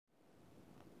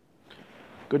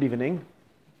Good evening.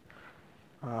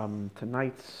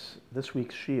 This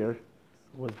week's shir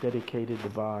was dedicated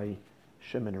by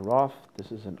Shimon Roth.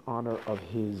 This is in honor of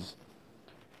his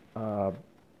uh,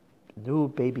 new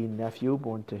baby nephew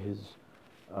born to his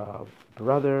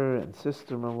brother and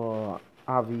sister-in-law,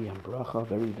 Avi and Bracha.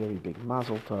 Very, very big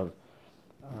mazel tov.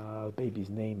 Baby's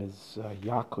name is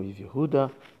Yaakov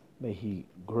Yehuda. May he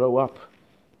grow up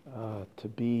to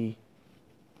be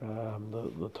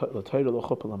the Torah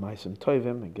l'chuppah l'maisim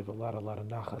tovim, and give a lot of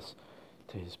nachas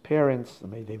to his parents.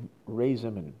 May they raise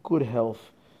him in good health,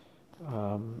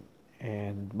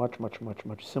 and much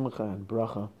simcha and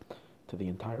bracha to the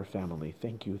entire family.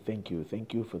 Thank you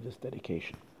for this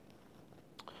dedication.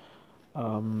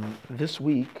 This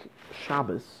week,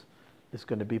 Shabbos is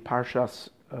going to be Parshas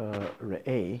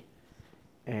Re'eh,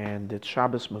 and it's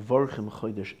Shabbos Mevorchim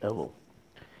Chodesh Elul.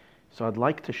 So I'd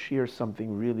like to share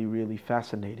something really, really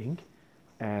fascinating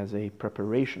as a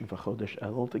preparation for Chodesh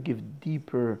Elul, to give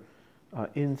deeper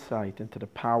insight into the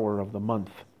power of the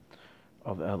month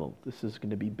of Elul. This is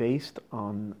going to be based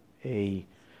on a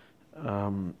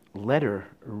letter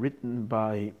written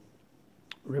by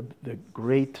the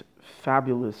great,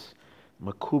 fabulous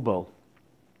Makubal,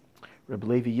 Reb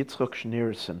Levi Yitzchok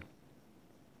Schneerson,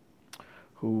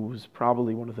 who's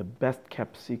probably one of the best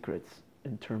kept secrets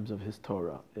in terms of his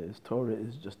Torah. His Torah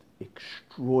is just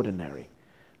extraordinary.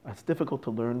 It's difficult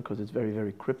to learn because it's very,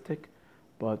 very cryptic,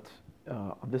 but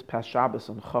on this past Shabbos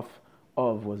on Chaf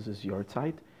Av was his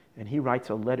Yortzeit, and he writes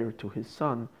a letter to his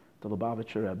son, the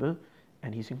Lubavitcher Rebbe,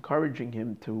 and he's encouraging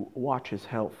him to watch his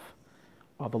health.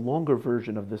 The longer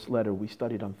version of this letter we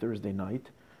studied on Thursday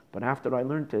night, but after I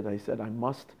learned it, I said I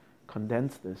must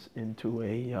condense this into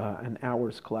an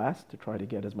hour's class to try to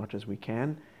get as much as we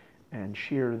can and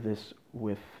share this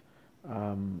with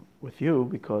you,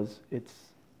 because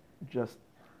it's just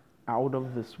out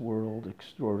of this world,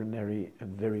 extraordinary,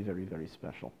 and very, very, very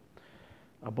special.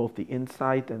 Both the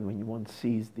insight and when one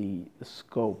sees the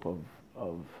scope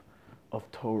of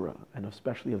Torah, and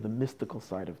especially of the mystical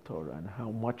side of Torah, and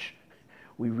how much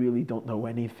we really don't know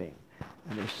anything.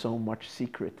 And there's so much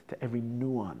secret to every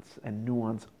nuance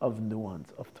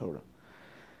of Torah.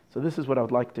 So this is what I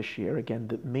would like to share. Again,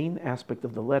 the main aspect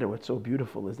of the letter, what's so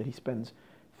beautiful, is that he spends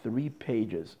 3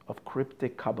 pages of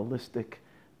cryptic, Kabbalistic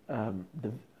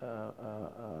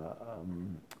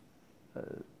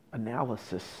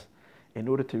analysis in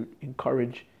order to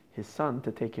encourage his son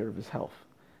to take care of his health.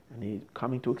 And he's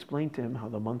coming to explain to him how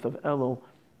the month of Elul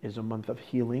is a month of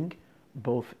healing,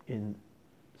 both in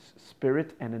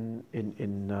spirit and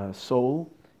in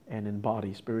soul and in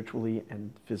body, spiritually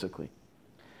and physically.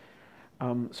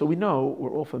 So we know,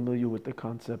 we're all familiar with the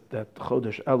concept that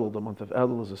Chodesh Elul, the month of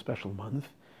Elul, is a special month.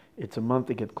 It's a month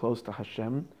to get close to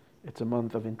Hashem. It's a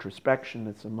month of introspection.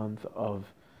 It's a month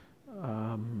of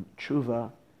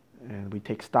tshuva, and we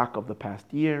take stock of the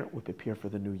past year. We prepare for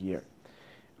the new year.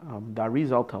 The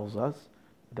Arizal tells us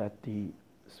that the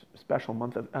special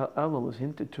month of Elul is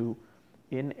hinted to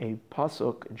in a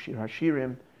pasuk in Shir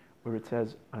HaShirim, where it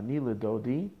says, "Ani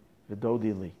ledodi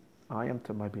v'dodi li." I am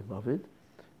to my beloved,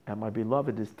 and my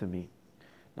beloved is to me.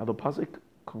 Now the pasuk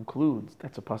concludes,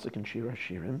 that's a pasuk in Shir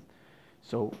HaShirim.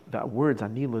 So that words,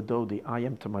 "Ani ledodi," I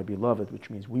am to my beloved, which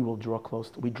means we draw close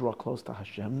to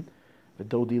Hashem,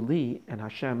 v'dodi li, and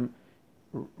Hashem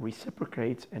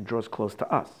reciprocates and draws close to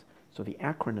us. So the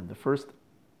acronym, the first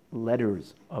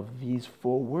letters of these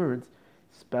 4 words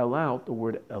spell out the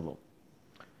word Elul.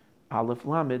 Aleph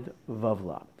Lamed Vav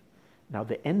Lamed. Now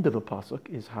the end of the pasuk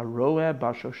is Haroeh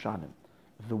Bashoshanim,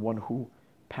 the one who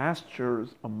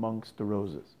pastures amongst the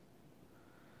roses.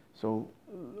 So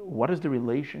what is the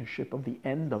relationship of the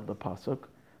end of the pasuk,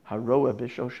 Haroeh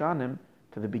Bashoshanim,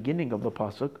 to the beginning of the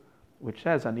pasuk, which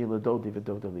says Ani ledodi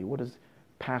v'dodi li? What is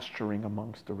pasturing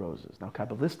amongst the roses? Now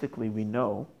Kabbalistically we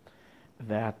know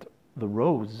that the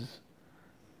rose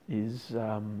is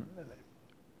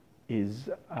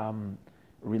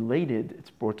related. It's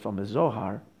brought from a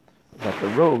Zohar that the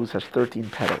rose has 13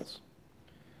 petals.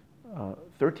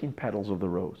 13 petals of the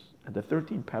rose. And the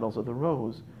 13 petals of the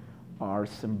rose are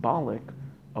symbolic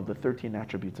of the 13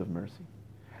 attributes of mercy.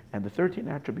 And the 13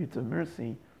 attributes of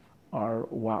mercy are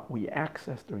what we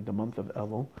access during the month of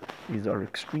Elul. These are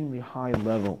extremely high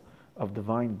level of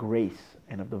divine grace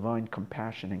and of divine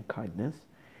compassion and kindness.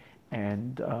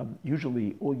 And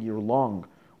usually all year long,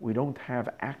 we don't have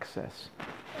access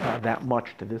that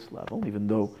much to this level, even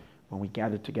though when we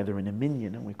gather together in a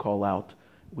minyan and we call out,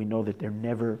 we know that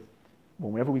whenever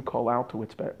we call out to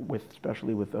it,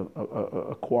 especially with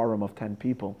a quorum of 10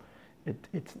 people,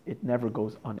 it never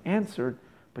goes unanswered,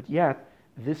 but yet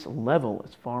this level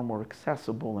is far more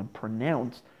accessible and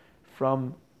pronounced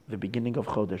from the beginning of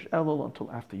Chodesh Elul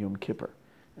until after Yom Kippur.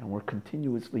 And we're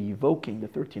continuously evoking the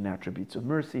 13 attributes of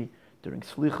mercy during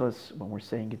Slichas, when we're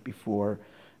saying it before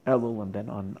Elul and then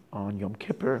on Yom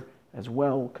Kippur as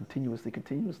well, continuously,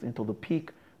 until the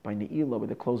peak by Ne'ilah, with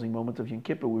the closing moments of Yom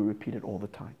Kippur, we repeat it all the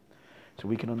time. So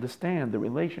we can understand the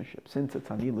relationship, since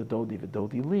it's Ani L'Dodi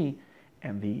V'Dodi Li,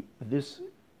 and this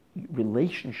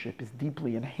relationship is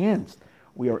deeply enhanced.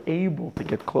 We are able to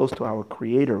get close to our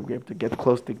Creator, we're able to get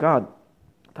close to God,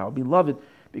 to our beloved,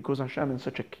 because Hashem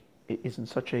is in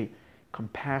such a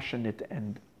compassionate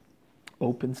and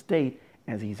open state,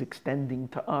 as He's extending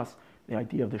to us the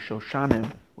idea of the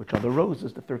Shoshanim, which are the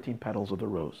roses, the 13 petals of the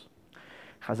rose.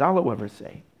 Chazal, however,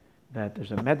 say that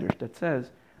there's a medrash that says,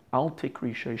 Al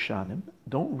tikri Shoshanim,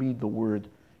 don't read the word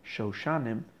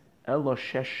Shoshanim, Elo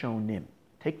Sheshonim.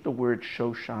 Take the word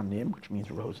Shoshanim, which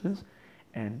means roses,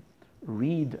 and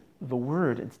read the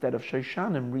word, instead of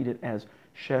Shoshanim, read it as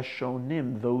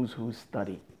Sheshonim, those who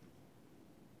study.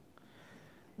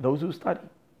 Those who study.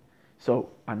 So,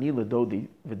 Ani L'Dodi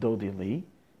V'Dodi Li,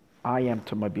 I am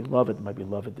to my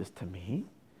beloved is to me.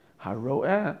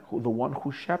 Haroeh, the one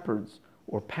who shepherds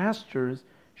or pastures,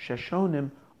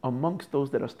 Sheshonim, amongst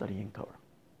those that are studying Torah.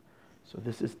 So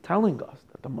this is telling us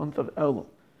that the month of Elul,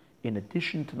 in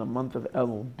addition to the month of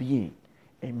Elul being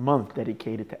a month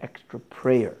dedicated to extra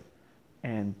prayer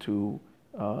and to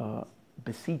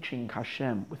beseeching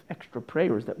Hashem with extra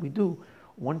prayers that we do,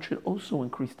 one should also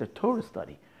increase the Torah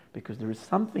study, because there is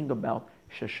something about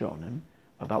Sheshonim,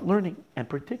 about learning, and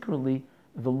particularly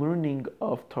the learning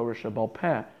of Torah Shebaal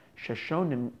Peh.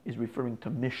 Sheshonim is referring to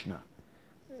Mishnah.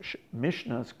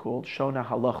 Mishnah is called Shona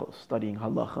Halacha, studying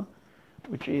Halacha,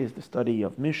 which is the study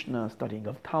of Mishnah, studying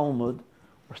of Talmud,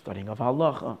 or studying of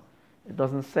Halacha. It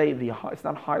doesn't say, it's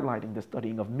not highlighting the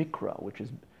studying of Mikra, which is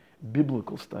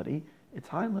biblical study. It's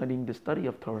highlighting the study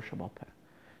of Torah Shebaal Peh.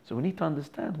 So we need to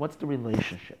understand what's the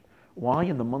relationship. Why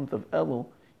in the month of Elul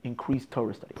increase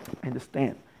Torah study? I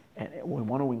understand. And we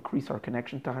want to increase our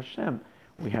connection to Hashem.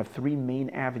 We have three main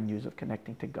avenues of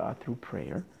connecting to God: through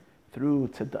prayer, through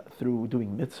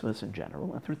doing mitzvahs in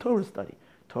general, and through Torah study.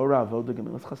 Torah, Avodah,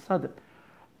 Gemilas, Chasadim.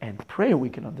 And prayer we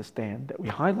can understand that we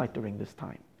highlight during this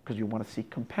time, because we want to seek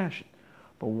compassion.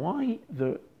 But why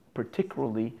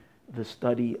particularly the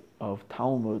study of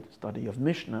Talmud, study of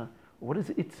Mishnah? What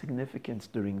is its significance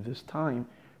during this time,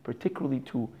 particularly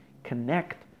to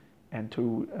connect and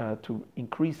to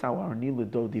increase our Ani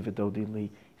L'Dodi V'Dodi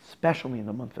Li, especially in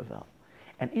the month of El?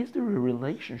 And is there a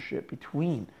relationship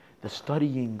between the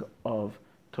studying of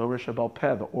Torah Shebaal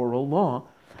Peh, the oral law,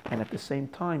 and at the same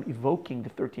time evoking the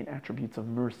 13 attributes of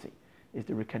mercy? Is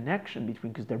there a connection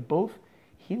between, because they're both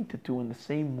hinted to in the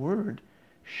same word,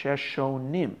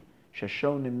 Sheshonim.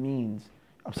 Sheshonim means,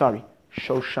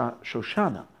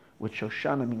 Shoshana, which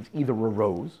Shoshana means either a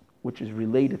rose, which is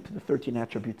related to the 13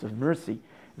 attributes of mercy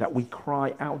that we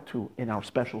cry out to in our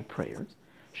special prayers.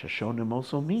 Sheshonim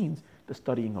also means the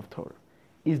studying of Torah.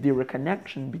 Is there a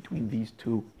connection between these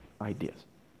two ideas?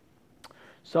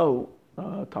 So,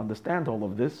 to understand all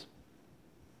of this,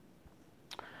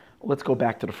 let's go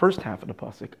back to the first half of the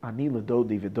pasuk. Ani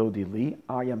L'Dodi V'Dodi Li,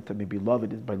 I am to my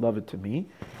beloved is beloved to me,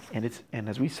 and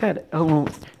as we said,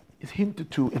 Elul is hinted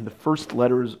to in the first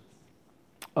letters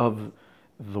of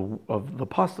the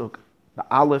pasuk, the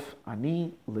Aleph,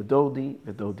 Ani L'Dodi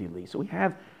V'Dodi Li. So we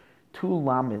have two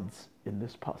lamids in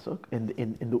this pasuk, in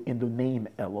the name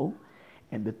Elul,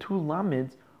 and the two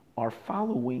lamids are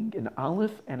following an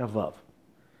Aleph and a Vav.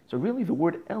 So really the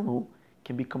word Elul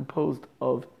can be composed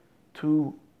of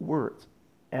two words,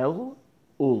 El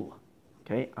Ul.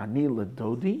 Okay, Ani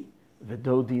L'Dodi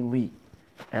V'Dodi Li.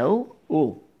 El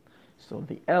Ul. So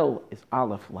the El is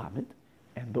Aleph Lamed,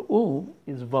 and the Ul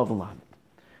is Vav Lamed.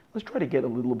 Let's try to get a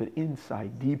little bit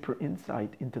deeper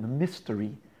insight into the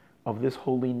mystery of this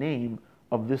holy name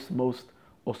of this most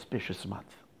auspicious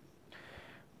month.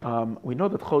 We know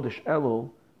that Chodesh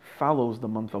Elul follows the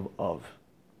month of Av.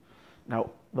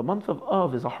 Now, the month of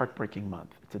Av is a heartbreaking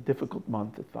month. It's a difficult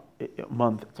month.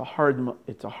 It's a hard month.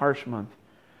 It's a harsh month.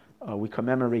 We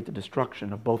commemorate the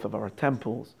destruction of both of our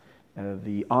temples,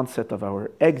 the onset of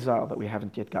our exile that we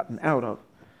haven't yet gotten out of.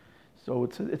 So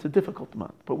it's a difficult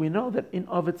month. But we know that in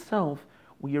of itself,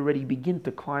 we already begin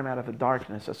to climb out of the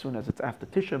darkness as soon as it's after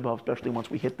Tisha B'Av, especially once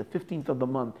we hit the 15th of the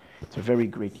month. It's a very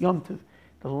great Yom Tov.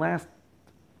 The last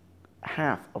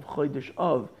half of Chodesh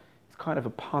Av is kind of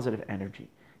a positive energy,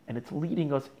 and it's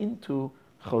leading us into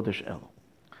Chodesh Elul.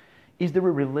 Is there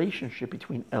a relationship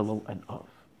between Elul and Av?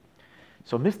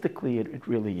 So mystically, it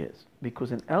really is,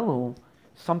 because in Elul,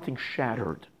 something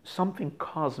shattered, something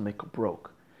cosmic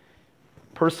broke.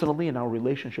 Personally, in our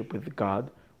relationship with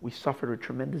God, we suffer a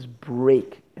tremendous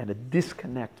break and a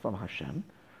disconnect from Hashem,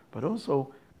 but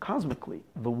also cosmically,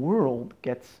 the world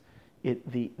gets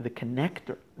the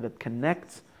connector that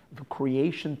connects the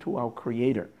creation to our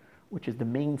Creator, which is the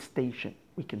main station,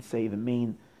 we can say the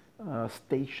main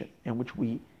station in which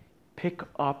we pick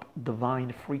up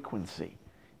divine frequency,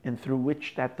 and through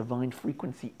which that divine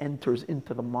frequency enters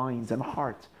into the minds and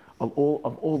hearts of all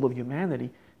of humanity.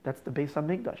 That's the Beis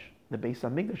Hamikdash. The Beis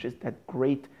Hamikdash is that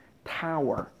great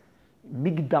tower,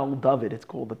 Migdal David. It's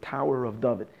called the Tower of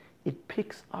David. It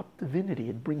picks up divinity.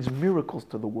 It brings miracles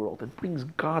to the world. It brings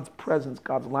God's presence,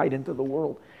 God's light into the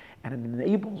world, and it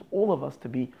enables all of us to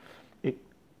be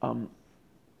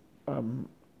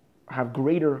have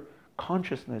greater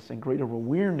consciousness and greater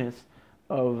awareness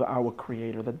of our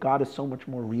Creator, that God is so much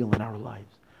more real in our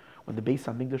lives. When the Beis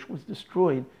Hamikdash was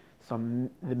destroyed,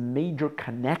 the major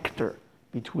connector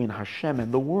between Hashem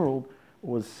and the world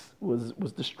was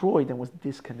destroyed and was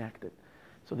disconnected.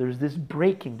 So there's this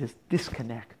breaking, this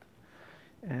disconnect.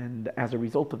 And as a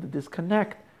result of the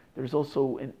disconnect, there's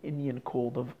also an Indian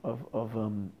called of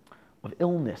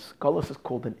illness. Galus is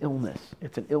called an illness.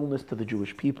 It's an illness to the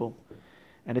Jewish people.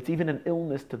 And it's even an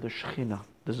illness to the Shekhinah.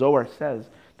 The Zohar says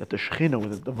that the Shekhinah,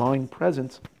 with its divine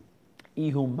presence,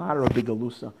 Ihu Mara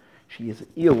Bigalusa, she is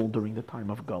ill during the time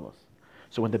of Galus.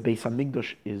 So when the Beis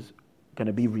Hamikdash is going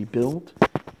to be rebuilt,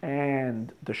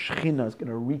 and the Shekhinah is going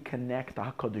to reconnect to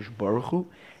HaKadosh Baruch Hu,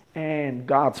 and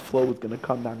God's flow is going to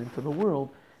come down into the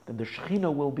world, then the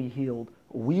Shekhinah will be healed,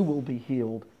 we will be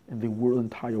healed, and the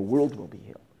entire world will be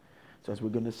healed. So as we're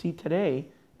going to see today,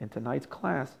 in tonight's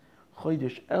class,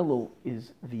 Chodesh Elul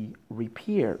is the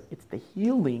repair, it's the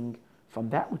healing from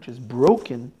that which is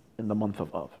broken in the month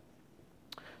of Av.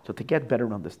 So to get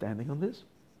better understanding on this,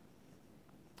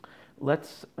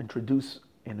 let's introduce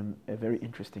a very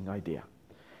interesting idea.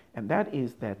 And that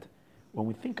is that when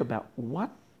we think about what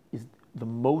is the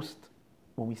most,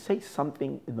 when we say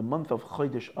something in the month of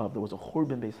Chodesh Av, there was a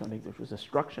Churban Beis Hamikdash, there was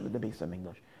destruction of the Beis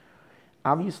Hamikdash.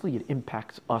 Obviously, it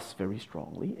impacts us very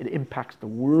strongly. It impacts the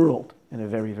world in a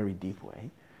very, very deep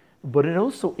way. But it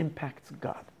also impacts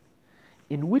God.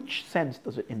 In which sense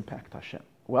does it impact Hashem?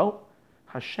 Well,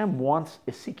 Hashem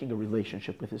is seeking a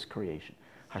relationship with His creation.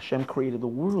 Hashem created the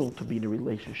world to be in a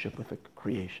relationship with the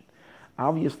creation.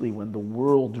 Obviously, when the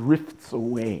world drifts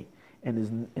away and is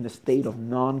in a state of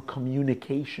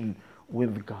non-communication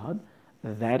with God,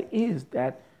 that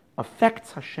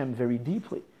affects Hashem very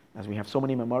deeply. As we have so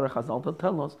many Memara Chazal to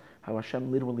tell us how Hashem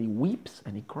literally weeps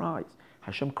and He cries.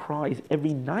 Hashem cries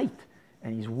every night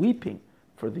and He's weeping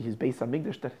for His Beis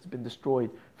Hamikdash that has been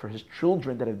destroyed, for His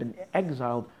children that have been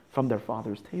exiled from their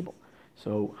father's table.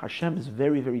 So Hashem is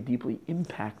very, very deeply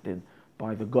impacted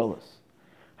by the Golus.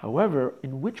 However,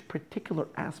 in which particular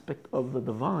aspect of the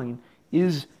divine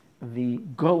is the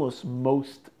Golus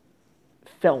most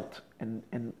felt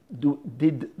and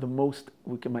did the most,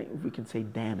 we can say,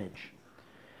 damage?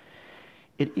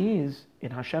 It is in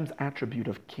Hashem's attribute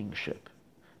of kingship.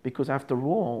 Because after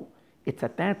all, it's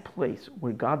at that place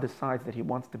where God decides that He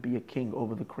wants to be a king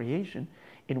over the creation,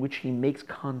 in which He makes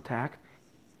contact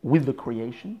with the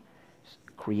creation,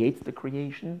 creates the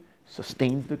creation,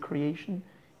 sustains the creation,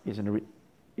 is in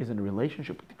a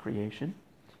relationship with the creation.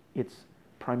 It's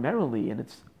primarily, and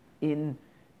it's in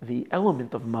the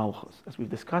element of Malchus, as we've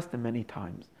discussed it many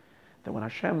times, that when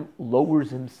Hashem lowers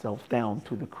Himself down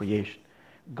to the creation,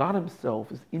 God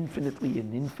Himself is infinitely,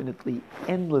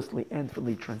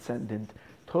 endlessly transcendent,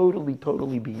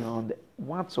 totally beyond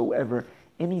whatsoever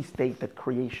any state that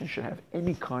creation should have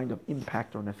any kind of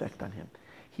impact or an effect on Him.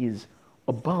 He is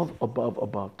above,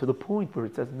 to the point where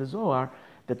it says in the Zohar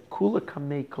that Kula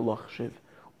Kamei Kalachshiv,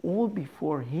 all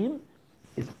before Him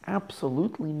is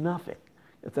absolutely nothing.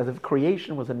 It's as if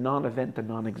creation was a non-event, a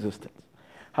non-existence.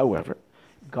 However,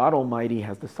 God Almighty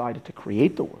has decided to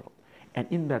create the world. And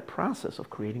in that process of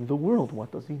creating the world,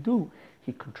 what does He do?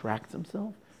 He contracts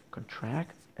Himself,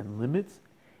 and limits,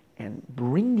 and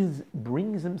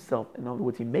brings Himself, in other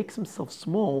words, He makes Himself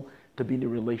small to be in a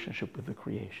relationship with the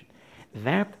creation.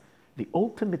 That, the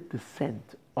ultimate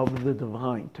descent of the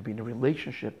divine to be in a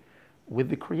relationship with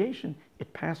the creation,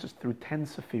 it passes through 10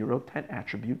 sephirot, 10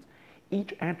 attributes,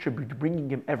 each attribute bringing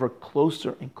Him ever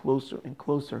closer and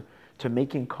closer to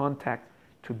making contact,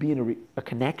 to be in a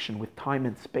connection with time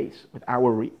and space, with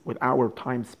our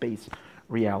time-space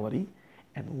reality.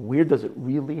 And where does it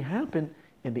really happen?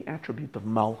 In the attribute of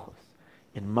Malchus.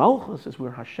 In Malchus is where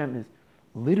Hashem is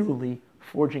literally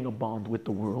forging a bond with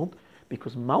the world,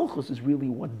 because Malchus is really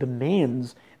what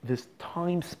demands this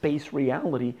time-space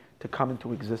reality to come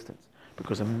into existence.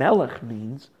 Because a melech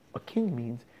means, a king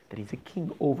means, that he's a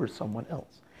king over someone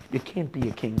else. You can't be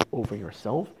a king over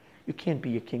yourself. You can't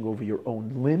be a king over your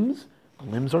own limbs.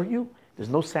 The limbs are you. There's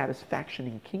no satisfaction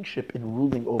in kingship in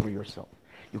ruling over yourself.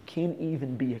 You can't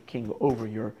even be a king over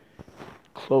your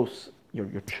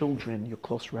your children, your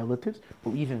close relatives,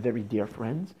 or even very dear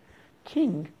friends.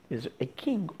 King is a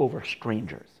king over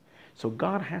strangers. So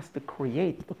God has to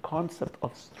create the concept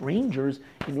of strangers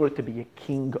in order to be a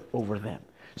king over them.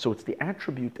 So it's the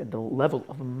attribute and the level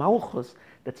of Malchus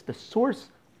that's the source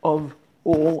of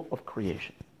all of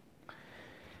creation.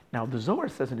 Now the Zohar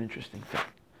says an interesting thing.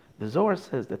 The Zohar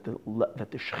says that the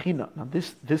Shekhinah, now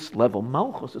this level,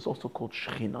 Malchus, is also called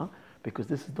Shekhinah because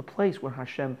this is the place where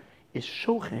Hashem is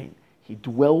Shochein. He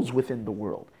dwells within the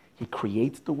world. He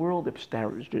creates the world,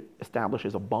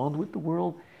 establishes a bond with the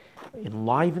world,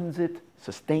 enlivens it,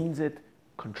 sustains it,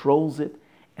 controls it,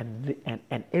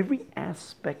 and every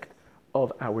aspect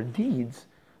of our deeds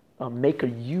make a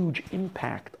huge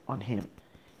impact on him.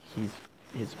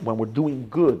 When we're doing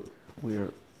good,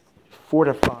 we're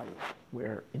fortifying,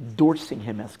 we're endorsing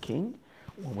him as king.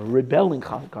 When we're rebelling,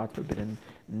 God forbid, and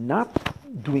not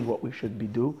doing what we should be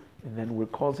doing, and then we're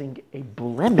causing a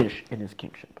blemish in his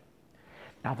kingship.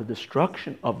 Now the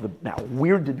destruction of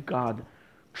where did God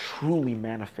truly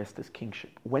manifest his kingship?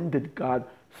 When did God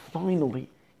finally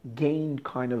gain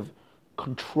kind of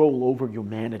control over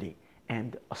humanity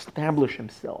and establish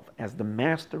himself as the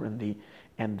master and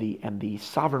the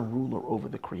sovereign ruler over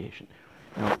the creation?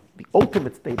 Now the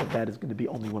ultimate state of that is going to be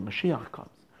only when Mashiach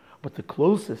comes. But the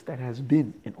closest that has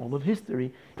been in all of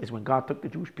history is when God took the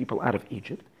Jewish people out of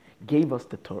Egypt, gave us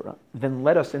the Torah, then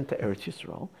led us into Eretz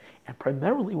Yisrael, and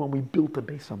primarily when we built the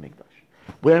Beis HaMikdash.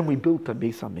 When we built the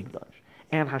Beis HaMikdash,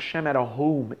 and Hashem had a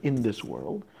home in this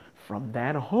world, from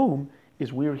that home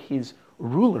is where his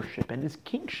rulership and his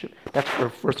kingship, that's where,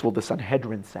 first of all, the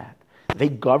Sanhedrin sat. They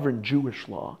governed Jewish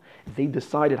law. They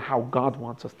decided how God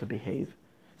wants us to behave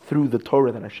through the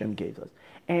Torah that Hashem gave us.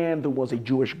 And there was a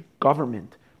Jewish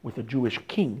government with a Jewish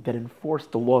king that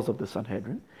enforced the laws of the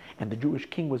Sanhedrin, and the Jewish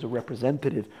king was a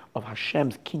representative of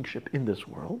Hashem's kingship in this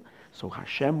world. So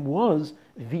Hashem was,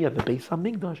 via the Beis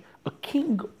HaMikdash, a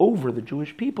king over the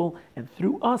Jewish people, and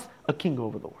through us, a king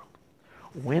over the world.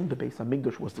 When the Beis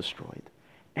HaMikdash was destroyed,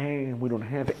 and we don't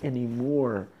have any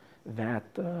more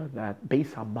that Beis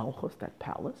HaMalchus, that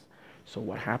palace, so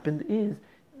what happened is,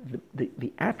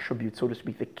 the attribute, so to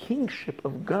speak, the kingship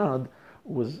of God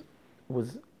was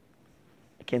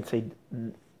I can't say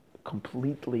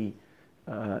completely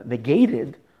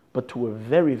negated, but to a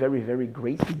very, very, very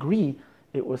great degree,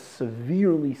 it was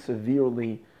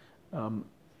severely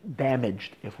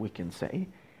damaged, if we can say.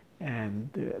 And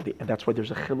that's why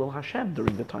there's a Chilul Hashem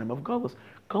during the time of Galus.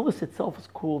 Galus itself is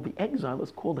called, the exile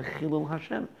is called a Chilul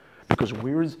Hashem. Because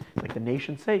where's, like the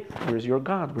nations say, where's your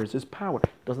God? Where's his power?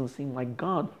 It doesn't seem like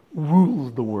God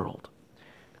rules the world.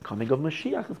 The coming of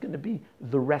Mashiach is going to be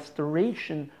the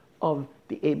restoration of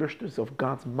the Ebershtus, of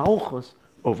God's Malchus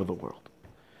over the world.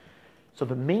 So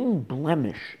the main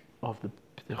blemish of the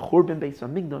Churban Beis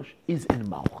HaMikdash is in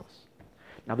Malchus.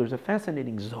 Now there's a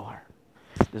fascinating Zohar.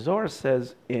 The Zohar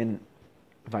says in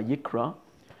Vayikra,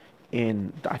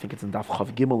 I think it's in Daf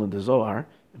Chav Gimel in the Zohar,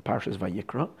 in Parshas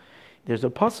Vayikra, there's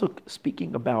a pasuk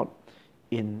speaking about,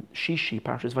 in Shishi,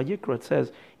 Parshas Vayikra, it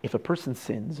says, if a person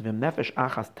sins, v'im nefesh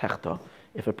achas techta,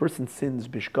 if a person sins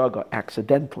bishgaga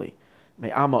accidentally,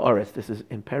 me'ama oretz, this is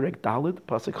in Perek Dalid,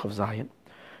 pasuk Chav Zayin,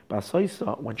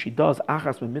 Ba'asaisa, when she does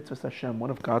achas mitzvahs Hashem,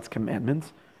 one of God's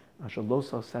commandments,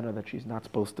 Shalosa Sena, that she's not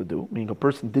supposed to do, meaning a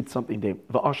person did something,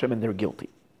 v'ashem, and they're guilty.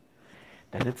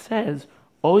 Then it says,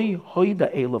 oy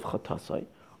hoida elav chatasai,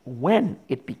 when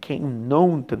it became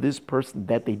known to this person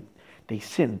that they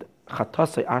sinned,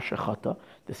 chatasai asher chata,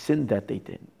 the sin that they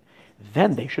did,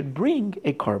 then they should bring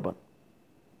a korban.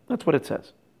 That's what it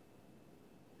says.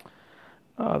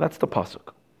 That's the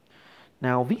pasuk.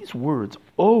 Now these words,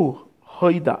 oh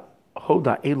hoida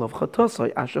elav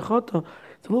chatasai asher chata,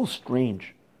 it's a little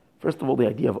strange. First of all, the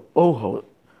idea of oh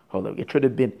hoda, it should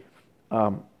have been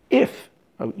if.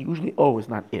 Usually oh is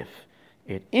not if.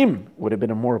 Im would have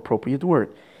been a more appropriate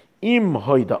word. Im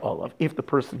hoida olav, if the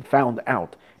person found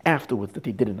out afterwards that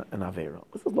he did an avera.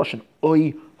 This is lashon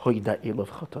oy hoida elav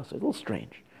chatas. A little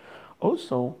strange.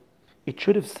 Also, it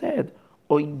should have said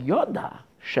oy yoda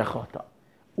shechata,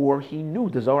 or he knew.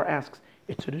 The Zohar asks,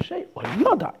 it should have said oy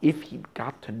yoda, if he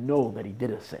got to know that he did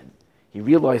a sin. He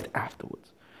realized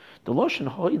afterwards. The lashon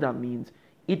hoida means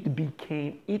it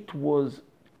was.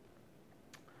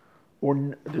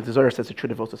 Or the Zohar says it should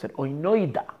have also said oy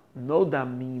noida.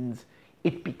 Noda means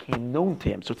it became known to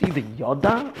him. So it's either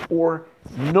Yada or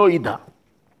Noida.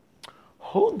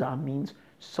 Hoda means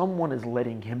someone is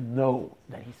letting him know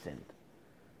that he sinned.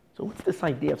 So what's this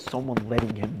idea of someone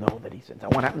letting him know that he sins?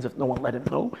 And what happens if no one let him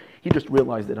know? He just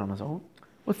realized it on his own.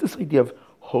 What's this idea of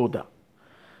hoda?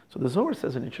 So the Zohar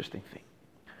says an interesting thing.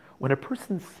 When a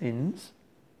person sins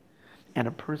and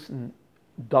a person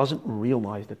doesn't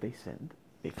realize that they sinned,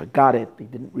 they forgot it, they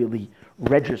didn't really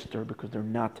register because they're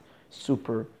not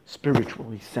super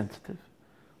spiritually sensitive.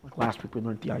 Like last week we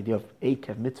learned the idea of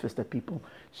akev mitzvahs that people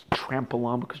trample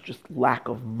on because just lack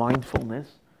of mindfulness.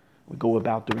 We go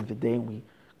about during the day and we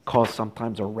cause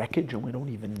sometimes a wreckage and we don't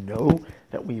even know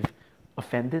that we've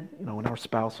offended, in our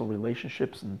spousal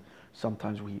relationships, and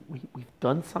sometimes we've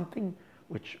done something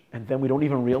and then we don't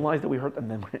even realize that we hurt,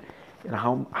 and then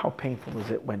how painful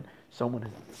is it when someone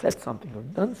has said something or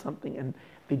done something and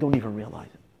they don't even realize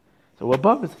it. So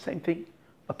above is the same thing.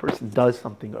 A person does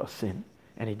something, a sin,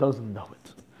 and he doesn't know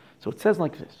it. So it says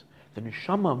like this: the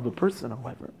neshama of the person,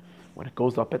 however, when it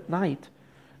goes up at night,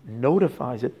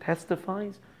 notifies it,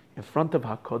 testifies in front of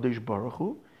HaKadosh Baruch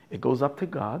Hu. It goes up to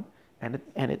God, and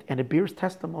it bears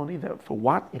testimony that for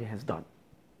what it has done.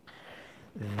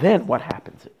 Then what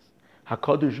happens is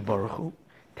HaKadosh Baruch Hu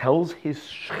tells his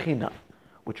Shechina,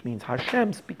 which means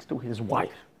Hashem speaks to his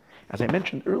wife. As I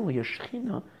mentioned earlier,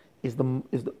 Shechina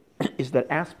is that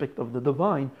aspect of the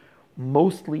divine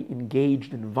mostly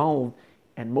engaged, involved,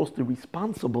 and mostly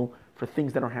responsible for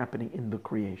things that are happening in the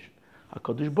creation.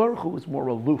 HaKadosh Baruch Hu is more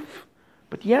aloof,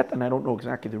 but yet, and I don't know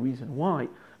exactly the reason why,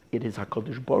 it is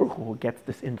HaKadosh Baruch Hu who gets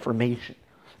this information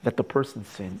that the person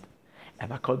sinned,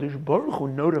 and HaKadosh Baruch Hu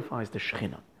notifies the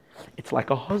Shechina. It's like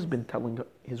a husband telling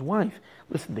his wife,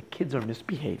 listen, the kids are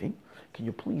misbehaving, can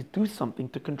you please do something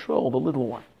to control the little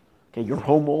one? Okay, you're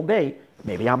home all day,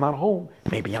 maybe I'm not home,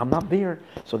 maybe I'm not there,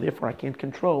 so therefore I can't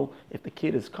control if the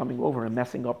kid is coming over and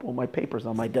messing up all my papers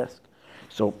on my desk.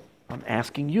 So I'm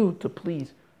asking you to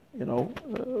please,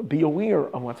 be aware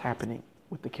of what's happening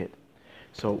with the kid.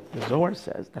 So the Zohar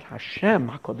says that Hashem,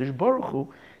 HaKadosh Baruch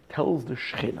Hu, tells the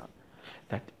Shechina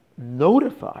that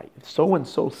notify, if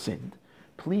so-and-so sinned,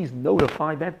 please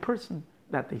notify that person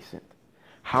that they sinned.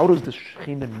 How does the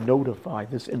Shechina notify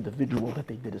this individual that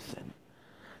they did a sin?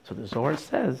 So the Zohar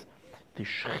says the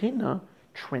Shechina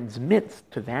transmits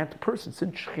to that person,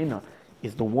 since Shechina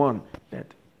is the one that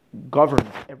governs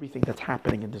everything that's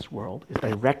happening in this world, is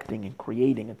directing and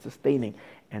creating and sustaining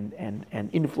and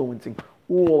influencing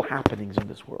all happenings in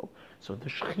this world. So the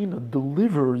Shechina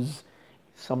delivers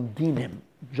some dinim,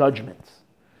 judgments.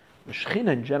 The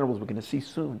Shechina in general, as we're going to see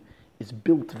soon, is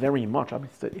built very much.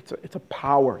 It's a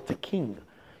power, it's a king.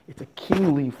 It's a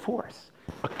kingly force.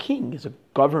 A king is a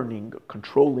governing,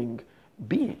 controlling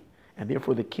being, and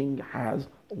therefore the king has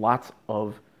lots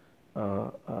of,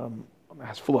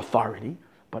 has full authority,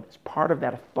 but as part of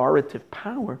that authoritative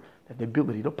power, they have the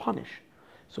ability to punish.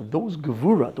 So those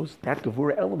gevura, that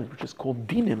gevura element, which is called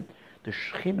dinim, the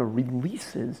Shechina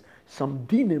releases some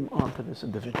dinim onto this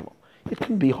individual. It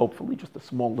can be, hopefully, just a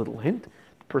small little hint.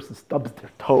 The person stubs their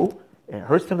toe, and it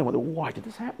hurts them, they wonder, why did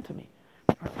this happen to me?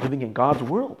 Living in God's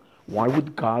world, why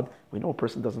would God, we know a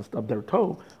person doesn't stub their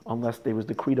toe unless they was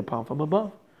decreed upon from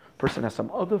above. A person has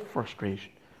some other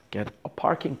frustration, get a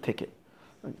parking ticket,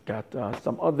 got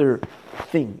some other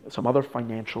thing, some other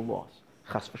financial loss.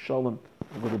 Chas v'shalom,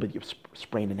 a little bit, you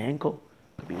sprain an ankle.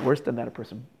 Could be worse than that, a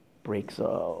person breaks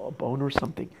a bone or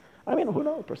something. I mean, who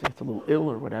knows, a person gets a little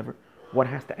ill or whatever. One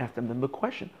has to ask them then the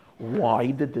question, why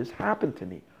did this happen to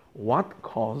me? What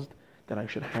caused that I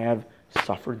should have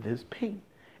suffered this pain?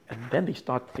 And then they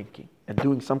start thinking and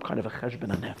doing some kind of a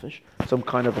cheshbon nefesh, some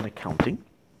kind of an accounting.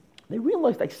 They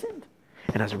realized I sinned.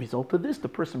 And as a result of this, the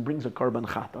person brings a karban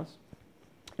chatas.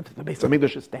 If the Beis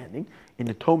HaMikdash is standing, in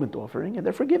atonement offering, and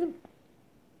they're forgiven.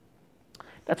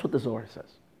 That's what the Zohar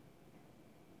says.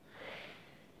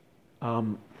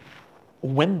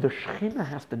 When the Shechina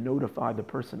has to notify the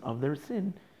person of their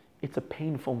sin, it's a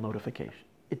painful notification.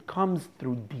 It comes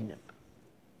through dinim.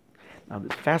 Now,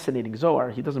 this fascinating Zohar,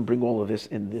 he doesn't bring all of this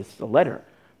in this letter,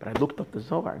 but I looked up the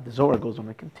Zohar. The Zohar goes on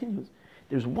and continues.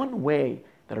 There's one way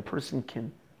that a person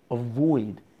can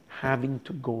avoid having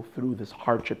to go through this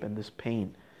hardship and this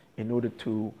pain in order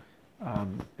to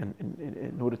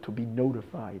in order to be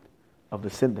notified of the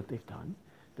sin that they've done.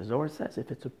 The Zohar says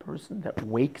if it's a person that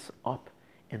wakes up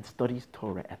and studies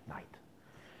Torah at night,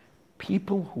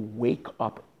 people who wake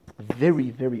up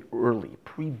very, very early,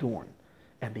 pre-dawn,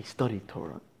 and they study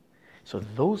Torah, so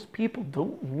those people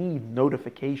don't need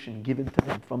notification given to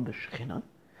them from the Shekhinah.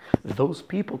 Those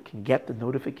people can get the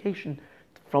notification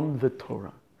from the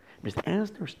Torah. Because as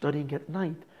they're studying at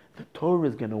night, the Torah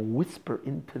is going to whisper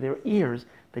into their ears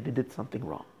that they did something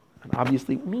wrong. And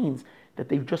obviously it means that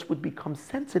they just would become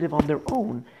sensitive on their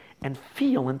own and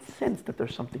feel and sense that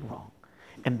there's something wrong.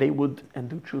 And they would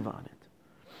do tshuva on it.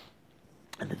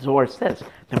 And the Zohar says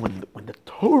that when the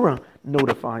Torah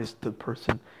notifies the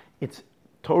person,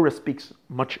 Torah speaks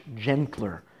much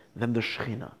gentler than the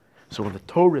Shekhinah. So when the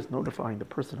Torah is notifying the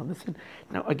person on the sin,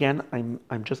 now again,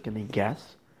 I'm just going to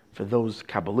guess, for those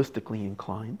Kabbalistically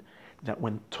inclined, that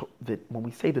when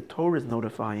we say the Torah is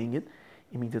notifying it,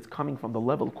 it means it's coming from the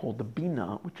level called the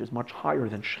Bina, which is much higher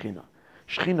than Shekhinah.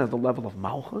 Shekhinah is the level of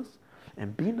Malchus,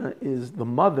 and Bina is the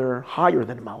mother higher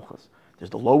than Malchus. There's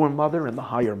the lower mother and the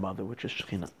higher mother, which is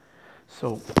Shekhinah.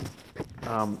 So,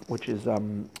 which is a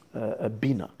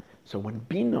Bina. So when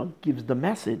Bina gives the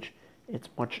message,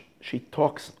 she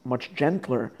talks much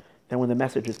gentler than when the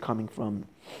message is coming from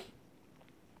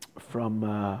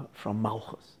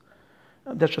Malchus.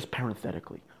 That's just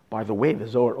parenthetically. By the way, the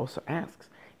Zohar also asks,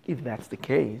 if that's the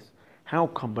case, how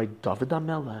come by David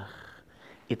HaMelech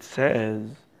it says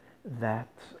that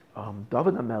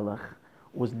David HaMelech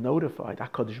was notified,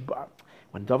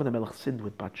 when David HaMelech sinned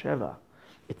with Bathsheba,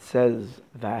 it says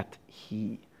that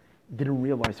he didn't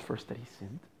realize first that he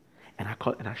sinned. And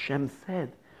Hashem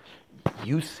said,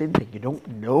 you sinned and you don't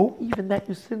know even that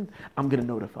you sinned, I'm going to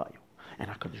notify you.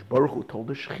 And HaKadosh Baruch Hu told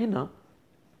the Shekhinah,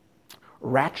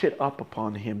 ratchet up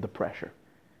upon him the pressure.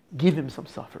 Give him some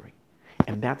suffering.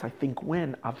 And that's, I think,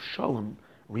 when Avshalom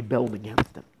rebelled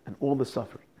against him and all the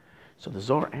suffering. So the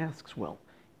Zohar asks, well,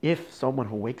 if someone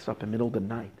who wakes up in the middle of the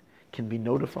night can be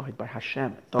notified by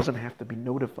Hashem, doesn't have to be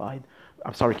notified,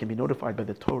 can be notified by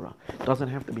the Torah, doesn't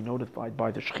have to be notified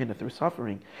by the Shekhinah through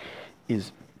suffering,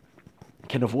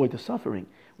 can avoid the suffering.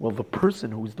 Well, the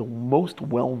person who is the most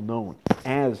well known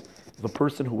as the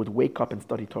person who would wake up and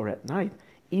study Torah at night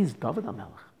is David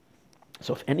HaMelech.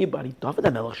 So if anybody, David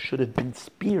HaMelech should have been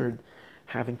spared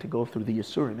having to go through the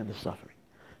Yisurim and the suffering.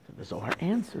 So the Zohar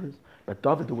answers, but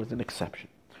David was an exception.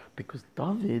 Because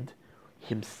David,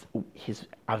 his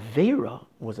Avera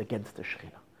was against the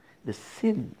Shekhinah. The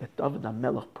sin that David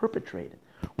HaMelech perpetrated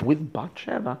with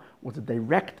Bathsheba was a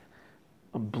direct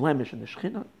blemish in the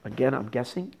Shekhinah. Again, I'm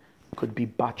guessing, could be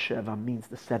Bathsheba means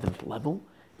the seventh level,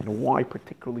 and why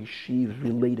particularly she is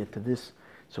related to this.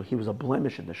 So he was a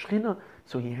blemish in the Shekhinah,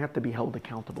 so he had to be held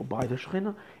accountable by the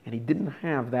Shekhinah, and he didn't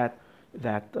have that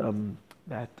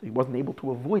he wasn't able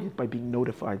to avoid it by being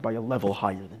notified by a level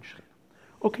higher than Shekhinah.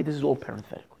 Okay, this is all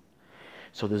parenthetically.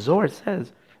 So the Zohar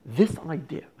says, this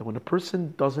idea that when a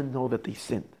person doesn't know that they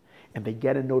sinned, and they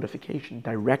get a notification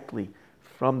directly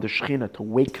from the Shekhinah to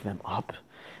wake them up,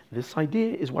 this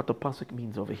idea is what the pasuk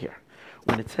means over here.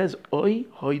 When it says, Oy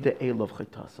hoide elov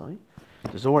chetasai,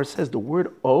 the Zohar says the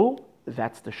word O,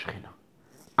 that's the Shekhinah.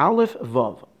 Aleph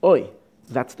Vav, Oy,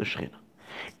 that's the Shekhinah.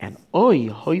 And Oy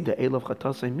hoide elov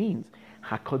chetasai means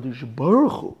HaKadosh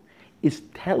Baruch Hu is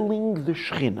telling the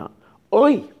Shekhinah,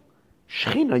 Oy,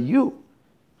 Shekhinah, you.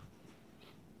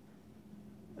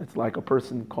 It's like a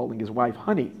person calling his wife,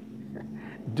 honey,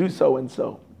 do so and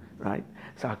so, right?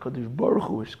 So HaKadosh Baruch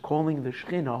Hu is calling the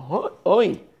Shekhinah,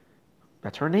 Oy,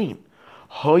 that's her name.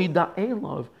 Hoida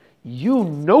Elov, you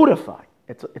notify.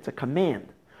 It's a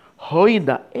command.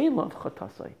 Hoida Elov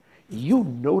chatasai, you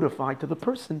notify to the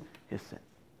person his sin.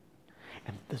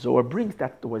 And the Zohar brings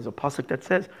that there was a pasuk that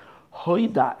says,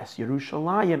 Hoida es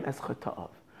Yerushalayim es chata'av,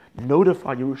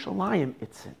 notify Yerushalayim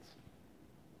its sins.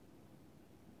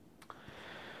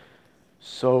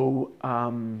 So,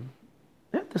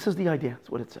 this is the idea. That's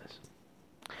what it says.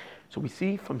 So we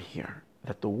see from here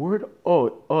that the word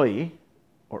Oy,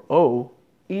 or O,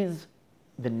 is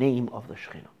the name of the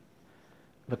Shekhinah.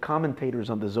 The commentators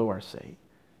on the Zohar say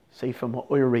from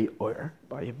Oyrei Oyer,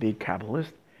 by a big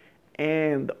Kabbalist,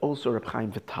 and also Reb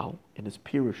Chaim Vital, in his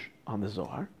Pirush on the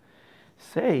Zohar,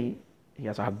 say, he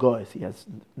has a Haggos, he has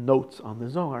notes on the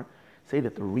Zohar, say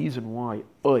that the reason why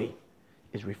Oy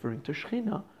is referring to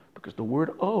Shekhinah, because the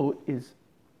word O is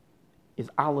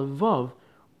Aleph Vav,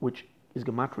 which is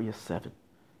Gematria 7.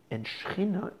 And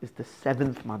Shekhinah is the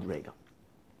seventh Madrega.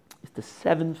 It's the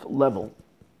seventh level.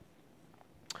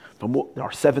 There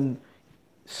are seven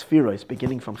spheres,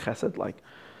 beginning from Chesed, like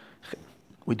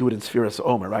we do it in Spheres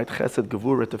Omer, right? Chesed,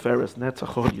 Gevurah, Tiferes, Netzach,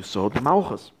 Hod, Yesod,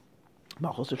 Malchus.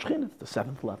 Malchus is Shekhinah, it's the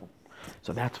seventh level.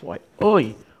 So that's why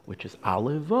Oy, which is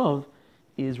Aleph Vav,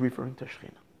 is referring to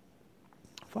Shekhinah.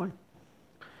 Fine.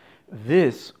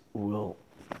 This will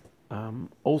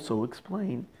also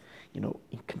explain,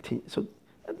 so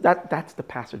that's the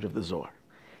passage of the Zohar.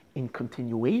 In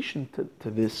continuation to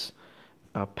this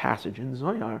passage in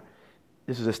Zohar,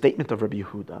 this is a statement of Rabbi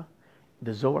Yehuda.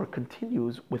 The Zohar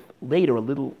continues with later,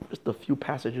 just a few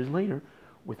passages later,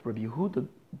 with Rabbi Yehuda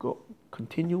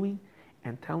continuing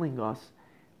and telling us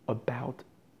about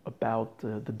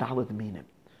the Daled Minim.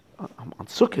 On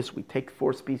Sukkot, we take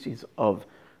 4 species of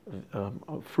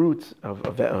fruits,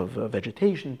 of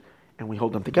vegetation, and we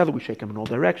hold them together, we shake them in all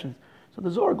directions. So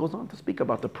the Zohar goes on to speak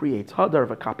about the Pri-Eitz Hadar,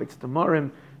 V'Kapetz Tamarim,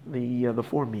 the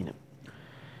four minim.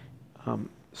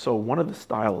 So one of the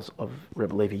styles of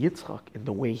Rebbe Levi Yitzchak in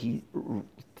the way he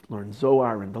learns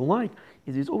Zohar and the like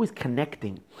is he's always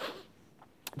connecting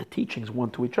the teachings one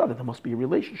to each other. There must be a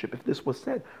relationship if this was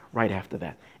said right after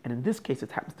that. And in this case,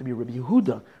 it happens to be Rebbe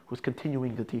Yehuda who's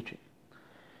continuing the teaching.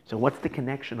 So what's the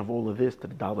connection of all of this to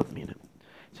the Dalet Minim?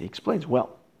 So he explains,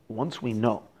 well, once we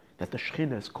know that the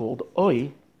Shechina is called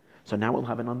Oi, so now we'll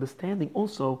have an understanding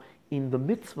also in the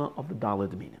mitzvah of the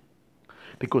Dalet Minim.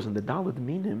 Because in the Dalet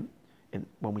Minim,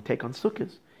 when we take on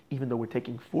Sukkot, even though we're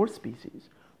taking 4 species,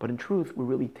 but in truth, we're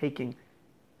really taking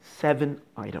 7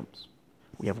 items.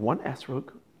 We have 1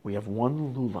 esrog, we have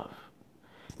 1 lulav.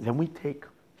 Then we take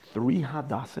 3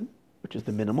 hadassin, which is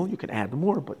the minimal. You can add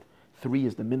more, but 3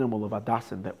 is the minimal of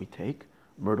hadassin that we take,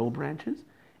 myrtle branches,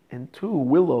 and 2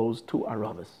 willows, 2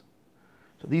 aravas.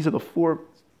 So these are the 4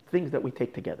 things that we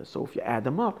take together. So if you add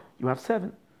them up, you have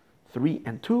 7. 3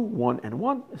 and 2, 1 and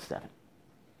 1 is 7.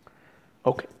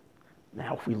 Okay.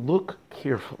 Now, if we look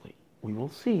carefully, we will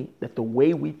see that the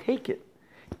way we take it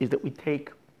is that we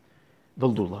take the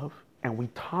lulav and we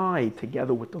tie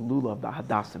together with the lulav the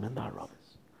hadassim and the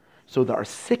haravas. So there are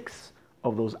 6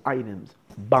 of those items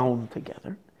bound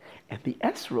together, and the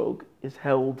esrog is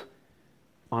held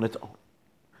on its own.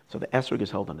 So the esrog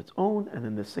is held on its own, and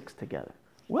then the 6 together.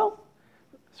 Well,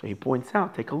 so he points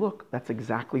out, take a look, that's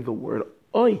exactly the word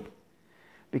oi,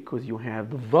 because you have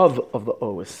the vav of the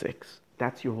o is 6.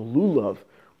 That's your lulav,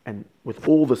 and with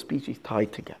all the species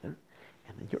tied together.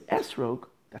 And then your esrog,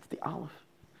 that's the aleph,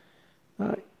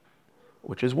 right?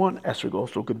 Which is 1. Esrog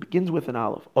also begins with an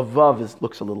aleph. A vav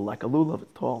looks a little like a lulav,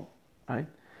 it's tall, right?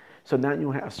 So now you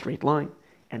have a straight line.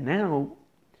 And now,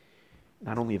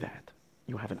 not only that,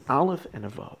 you have an aleph and a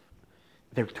vav.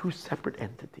 They're 2 separate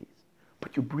entities,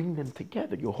 but you bring them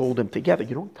together, you hold them together.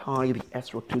 You don't tie the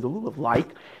esrog to the lulav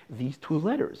like these 2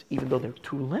 letters. Even though they're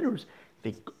 2 letters,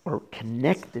 they are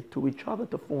connected to each other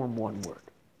to form 1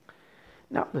 word.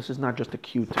 Now, this is not just a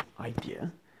cute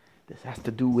idea. This has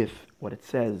to do with what it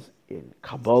says in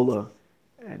Kabbalah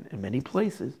and in many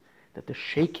places, that the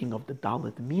shaking of the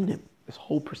Dalet Minim, this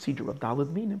whole procedure of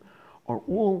Dalet Minim, are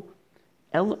all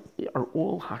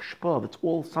hashpah. It's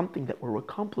all something that we're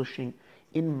accomplishing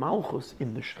in Malchus,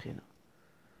 in the Shechina.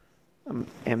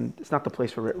 And it's not the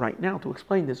place for it right now to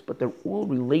explain this, but they're all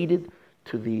related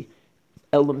to the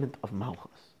element of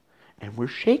Malchus. And we're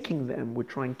shaking them, we're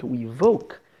trying to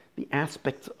evoke the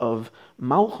aspects of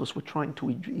Malchus, we're trying to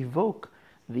evoke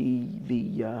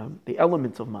the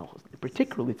elements of Malchus.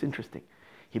 Particularly, it's interesting.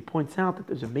 He points out that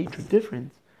there's a major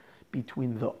difference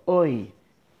between the oi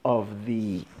of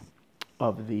the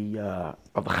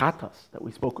chatas that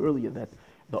we spoke earlier, that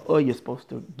the oi is supposed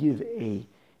to give a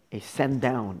send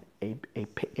down, an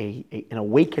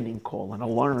awakening call, an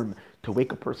alarm to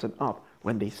wake a person up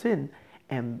when they sin.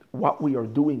 And what we are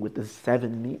doing with the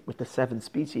 7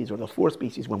 species or the 4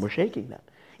 species when we're shaking them,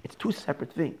 it's 2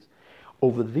 separate things.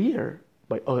 Over there,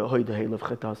 by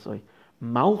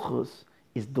Malchus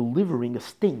is delivering a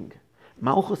sting.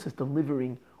 Malchus is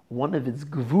delivering one of its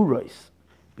gevuros.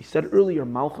 We said earlier,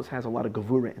 Malchus has a lot of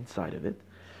gevura inside of it,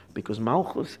 because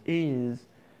Malchus is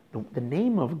the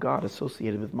name of God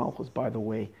associated with Malchus. By the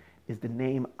way, is the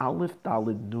name Aleph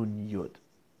Daled Nun Yud,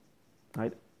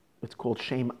 right? It's called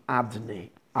Shem Adna,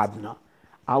 Aleph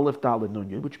Daled Nun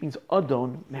Yud, which means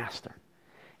Adon, master.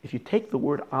 If you take the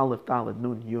word Aleph Daled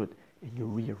Nun Yud and you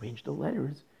rearrange the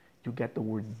letters, you get the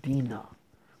word Dina,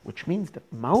 which means that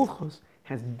Malchus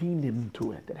has dinim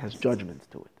to it, it has judgments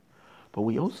to it. But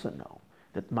we also know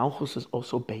that Malchus is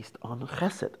also based on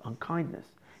chesed, on kindness.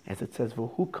 As it says,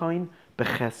 V'hu kain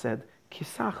b'chesed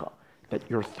kisacha, that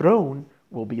your throne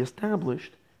will be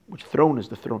established. Which throne is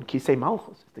the throne? Kisei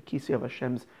Malchus, it's the Kisei of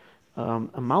Hashem's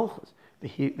Malchus.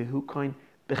 V'hu kain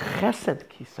b'chesed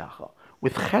kisacha.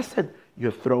 With chesed,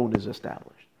 your throne is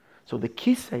established. So the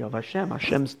Kisei of Hashem,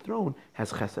 Hashem's throne,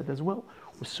 has chesed as well.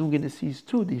 We're soon going to see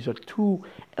too, these are 2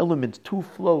 elements, 2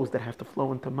 flows that have to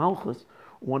flow into Malchus.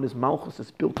 One is Malchus is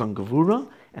built on Gevura,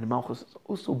 and Malchus is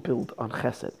also built on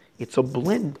Chesed. It's a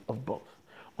blend of both.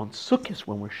 On Sukkot,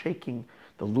 when we're shaking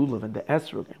the Lulav and the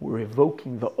Esrog, and we're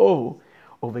evoking the O,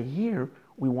 over here,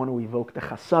 we want to evoke the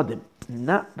Chasadim,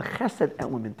 not the Chesed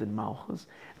element in Malchus,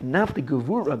 not the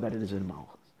Gevura that it is in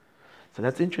Malchus. So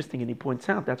that's interesting, and he points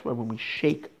out that's why when we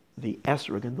shake the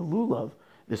Esrog and the Lulav,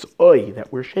 this Oi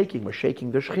that we're shaking the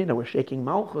Shechina, we're shaking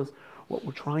Malchus, what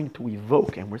we're trying to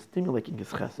evoke and we're stimulating is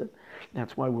Chesed.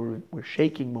 That's why we're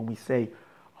shaking when we say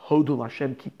Hodul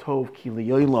Hashem ki tov ki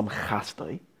liyolam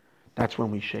chastai. That's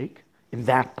when we shake in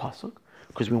that pasuk,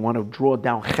 because we want to draw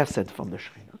down Chesed from the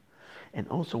Shechina. And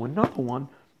also another one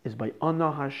is by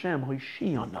Ana Hashem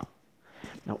Hoshiyana.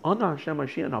 Now, Ana Hashem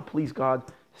Hoshiyana, please God,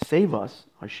 save us.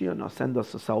 Hoshiyana, send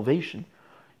us a salvation.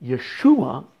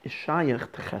 Yeshua is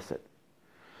Shayach to Chesed.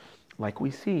 Like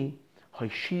we see,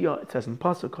 Hoshiyah, it says in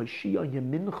Pasuk, Hoshiyah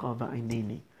Yemincha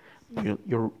Va'ineni.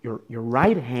 Your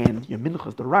right hand, Yemincha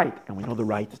is the right, and we know the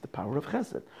right is the power of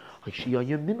Chesed. Hoshiyah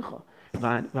Yemincha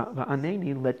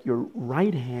Va'ineni, let your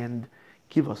right hand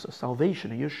give us a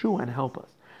salvation, a Yeshua, and help us.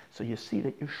 So you see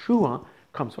that Yeshua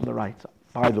comes from the right side.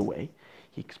 By the way,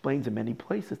 he explains in many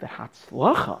places that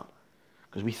Hatzlacha,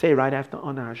 because we say right after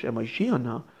Ana Hashem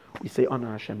Hoshiyana, we say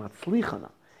Ana Hashem Hatzlichana.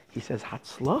 He says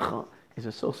Hatzlacha is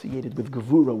associated with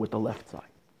Gevura, with the left side.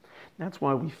 That's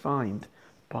why we find,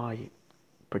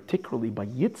 particularly by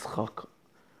Yitzchak,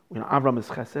 Avram is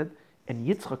Chesed, and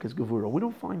Yitzchak is Gevura. We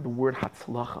don't find the word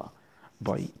Hatzlacha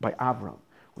by Avram.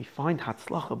 We find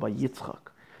Hatzlacha by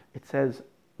Yitzchak. It says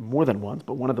more than once,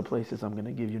 but one of the places I'm going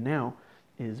to give you now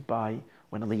is by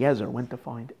when Eliezer went to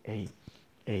find a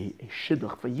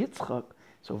shidduch for Yitzchak.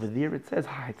 So over there it says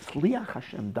Hatzliach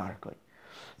Hashem Darkei.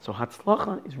 So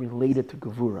Hatzlacha is related to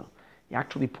Gevura. He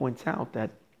actually points out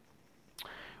that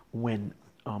when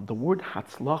the word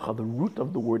Hatzlacha, the root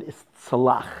of the word is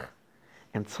tzalach,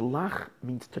 and tzalach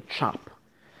means to chop.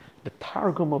 The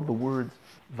targum of the words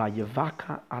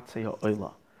Vayevaka Atzei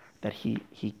Ha'olah, that he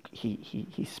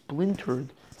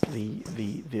splintered the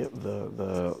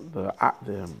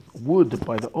wood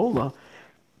by the Ola.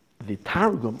 The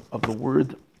targum of the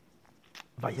word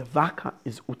Vayevaka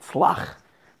is utzlach.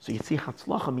 So you see,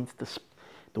 Hatzlacha means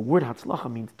the word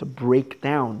Hatzlacha means to break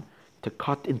down, to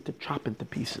cut into, chop into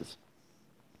pieces.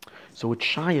 So it's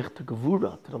Shayach to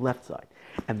Gevura, to the left side.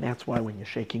 And that's why when you're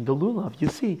shaking the lulav, you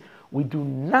see, we do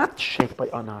not shake by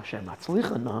Ana Hashem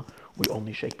Hatzlichana, we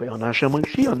only shake by Ana Hashem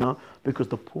Hoshiyana, because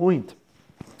the point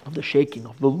of the shaking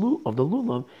of the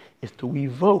lulav is to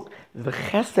evoke the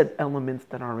chesed elements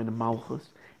that are in Malchus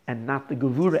and not the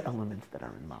Gevura elements that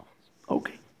are in Malchus.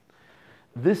 Okay.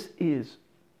 This is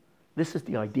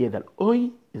the idea that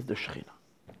Oy is the Shechina,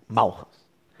 Malchus.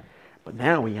 But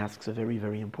now he asks a very,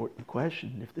 very important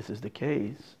question, if this is the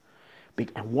case.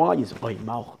 And why is Oy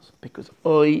Malchus? Because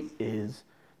Oy is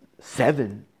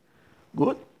 7.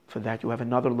 Good. For that you have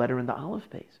another letter in the Aleph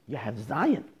base. You have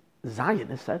Zion.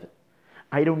 Zion is 7.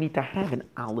 I don't need to have an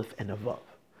Aleph and a Vav.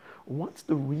 What's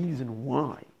the reason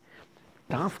why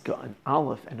Dafka, an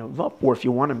Aleph and a Vav, or if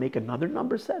you want to make another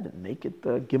number 7, make it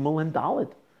Gimel and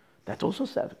Dalet. That's also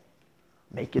 7.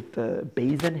 Make it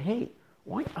Beis and Hey.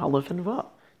 Why Aleph and Vav?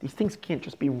 These things can't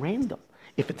just be random.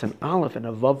 If it's an Aleph and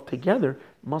a Vav together,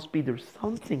 must be there's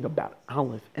something about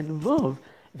Aleph and Vav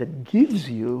that gives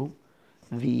you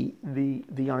the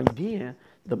idea,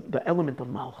 the element of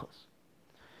Malchus.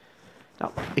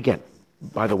 Now, again,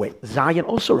 by the way, Zion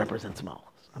also represents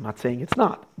Malchus. I'm not saying it's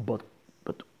not, but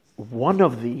one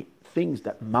of the things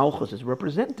that Malchus is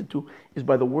represented to is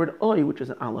by the word Oy, which is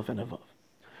an Aleph and a Vav.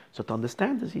 So to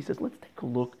understand this, he says, let's take a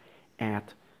look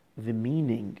at the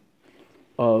meaning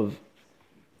of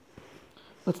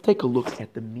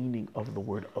the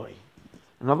word Oy.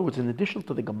 In other words, in addition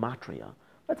to the gematria,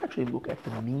 let's actually look at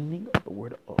the meaning of the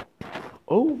word O.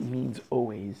 O means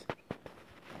always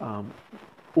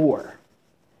or.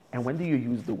 And when do you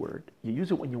use the word? You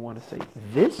use it when you want to say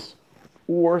this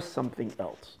or something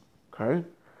else. Okay?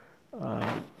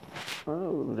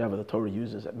 Whatever the Torah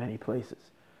uses at many places.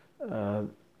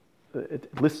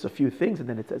 It lists a few things and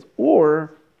then it says,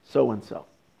 or so and so.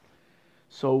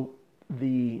 So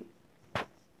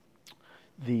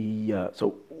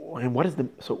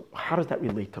how does that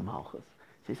relate to Malchus?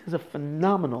 He says a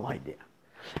phenomenal idea,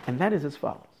 and that is as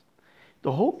follows: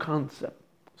 the whole concept.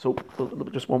 So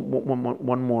just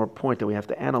one more point that we have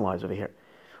to analyze over here.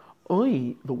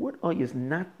 Oy, the word oy is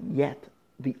not yet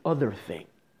the other thing.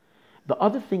 The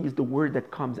other thing is the word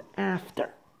that comes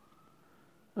after.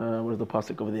 What is the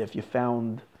pasuk over there? If you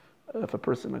found, if a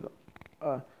person,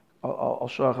 I'll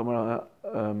show you. I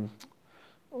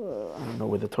don't know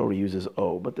where the Torah uses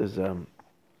O, but there's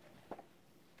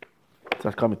it's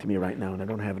not coming to me right now, and I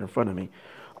don't have it in front of me.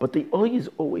 But the O is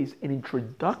always an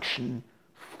introduction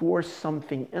for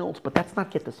something else, but that's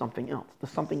not yet the something else. The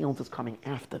something else is coming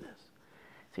after this.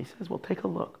 So he says, well, take a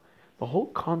look. The whole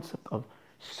concept of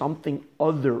something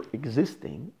other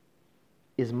existing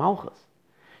is Malchus.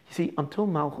 You see, until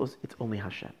Malchus, it's only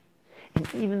Hashem. And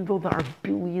even though there are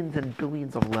billions and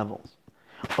billions of levels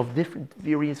of different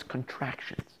various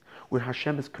contractions, where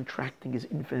Hashem is contracting his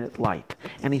infinite light,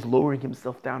 and he's lowering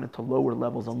himself down into lower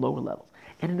levels and lower levels,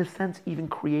 and in a sense even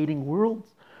creating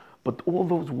worlds, but all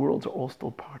those worlds are all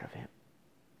still part of him.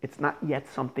 It's not yet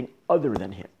something other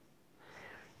than him.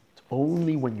 It's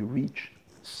only when you reach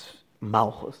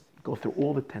Malchus. You go through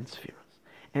all the 10 spheres.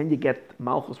 And you get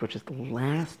Malchus, which is the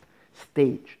last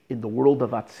stage in the world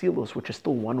of Atzilus, which is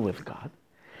still one with God.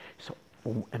 So,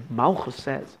 and Malchus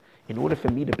says, in order for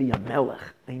me to be a melech,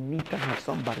 I need to have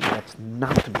somebody that's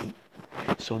not me.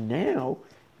 So now,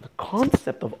 the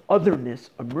concept of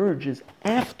otherness emerges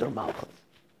after Malchus.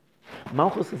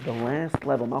 Malchus is the last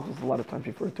level. Malchus is a lot of times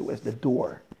referred to as the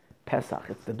door. Pesach,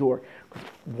 it's the door.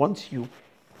 Once you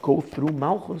go through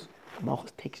Malchus,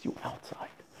 Malchus takes you outside.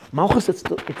 Malchus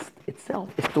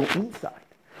itself is still inside.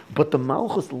 But the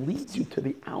Malchus leads you to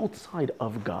the outside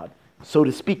of God, so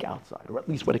to speak outside, or at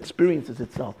least what experiences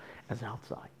itself as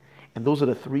outside. And those are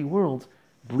the three worlds,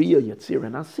 Bria, Yetzir,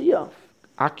 and Asiyah,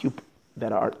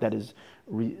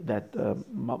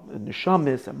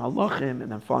 Neshamis and Malachim,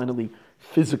 and then finally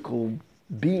physical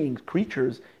beings,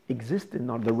 creatures, exist in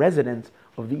are the residents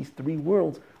of these three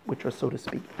worlds, which are, so to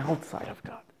speak, outside of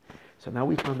God. So now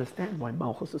we can understand why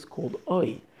Malchus is called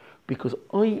Oy, because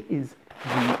Oy is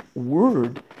the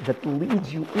word that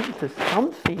leads you into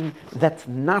something that's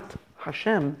not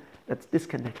Hashem, that's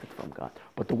disconnected from God.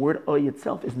 But the word Oy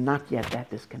itself is not yet that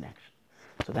disconnection.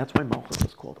 So that's why Malchus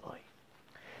is called Oy.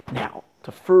 Now,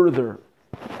 to further,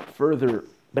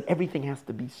 but everything has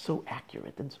to be so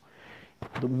accurate. And so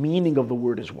the meaning of the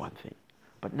word is one thing.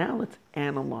 But now let's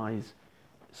analyze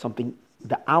something,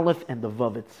 the Aleph and the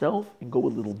Vav itself, and go a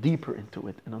little deeper into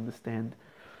it and understand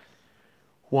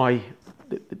why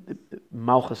the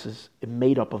Malchus is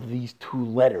made up of these two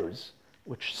letters,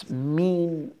 which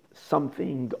mean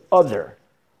something other.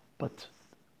 But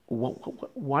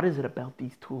what is it about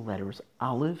these two letters,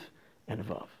 Aleph and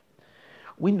Vav?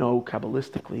 We know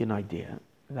Kabbalistically an idea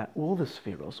that all the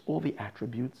spheros, all the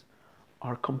attributes,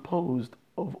 are composed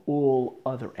of all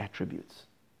other attributes.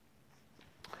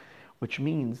 Which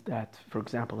means that, for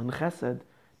example, in Chesed,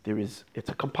 it's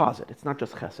a composite. It's not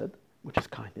just Chesed, which is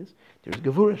kindness. There's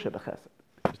Gevura Shebechesed.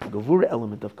 There's the Gevura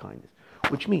element of kindness.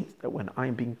 Which means that when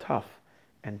I'm being tough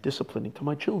and disciplining to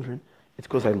my children, it's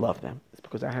because I love them. It's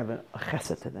because I have a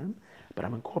Chesed to them. But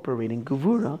I'm incorporating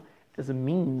Gevura as a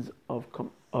means of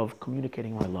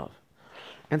communicating my love.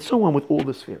 And so on with all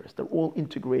the spheres. They're all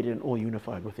integrated and all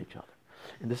unified with each other.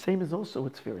 And the same is also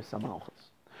with spheres Malchus.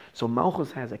 So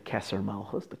Malchus has a Keser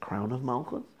Malchus, the crown of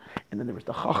Malchus, and then there is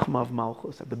the Chachma of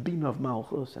Malchus, and the Bina of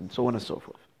Malchus, and so on and so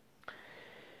forth.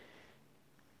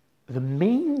 The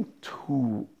main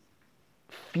two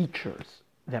features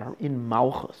that are in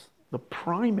Malchus, the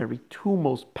primary two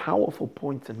most powerful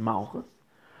points in Malchus,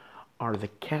 are the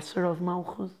Keser of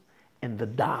Malchus and the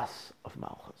Das of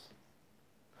Malchus.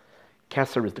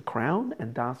 Keser is the crown,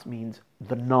 and Das means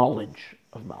the knowledge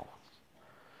of Malchus.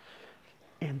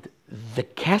 And the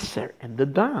Keser and the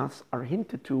Das are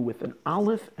hinted to with an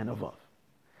Aleph and a Vav.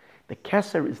 The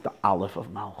Keser is the Aleph of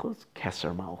Malchus,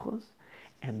 Keser Malchus,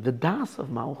 and the Das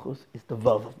of Malchus is the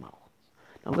Vav of Malchus.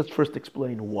 Now let's first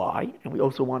explain why, and we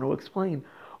also want to explain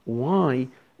why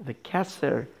the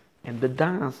Keser and the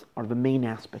Das are the main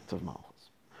aspects of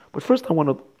Malchus. But first I want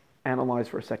to analyze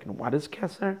for a second what is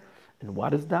Keser and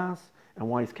what is Das, and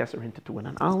why is Keser hinted to in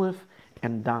an Aleph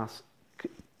and Das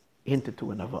hinted to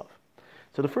in a Vav.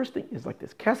 So the first thing is like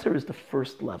this. Keser is the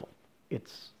first level.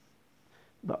 It's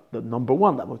the number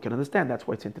one level. You can understand that's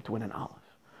why it's hinted to in an Aleph.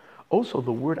 Also,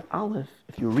 the word Aleph,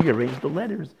 if you rearrange the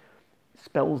letters,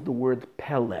 spells the word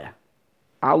Pele.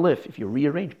 Aleph, if you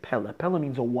rearrange Pele, Pele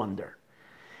means a wonder.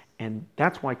 And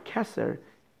that's why Keser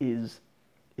is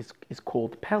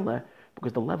called Pele,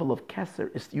 because the level of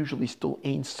Keser is usually still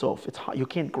Ein Sof. It's high, you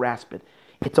can't grasp it.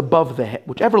 It's above the head.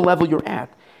 Whichever level you're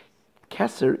at,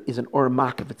 Keser is an Or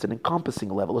Makav, it's an encompassing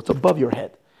level, it's above your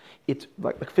head. It's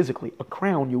like physically, a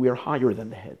crown you wear higher than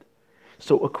the head.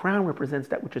 So a crown represents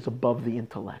that which is above the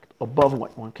intellect, above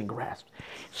what one can grasp.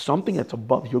 Something that's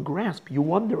above your grasp, you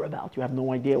wonder about, you have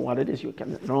no idea what it is, you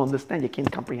don't understand, you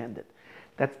can't comprehend it.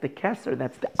 That's the Keser,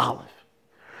 that's the Aleph.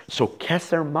 So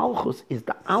Keser Malchus is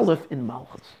the Aleph in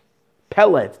Malchus.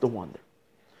 Pele, it's the wonder.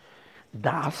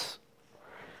 Das.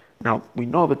 Now, we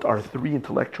know that there are three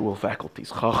intellectual faculties.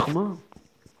 Chachma,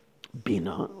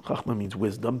 Bina. Chachma means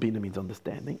wisdom, Bina means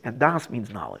understanding, and Das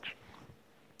means knowledge.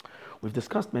 We've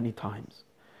discussed many times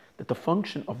that the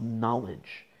function of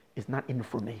knowledge is not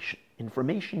information.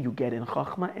 Information you get in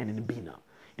Chachma and in Bina.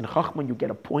 In Chachma you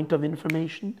get a point of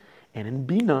information, and in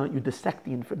Bina you dissect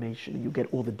the information and you get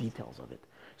all the details of it.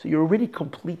 So you're already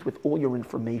complete with all your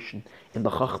information in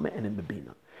the Chachma and in the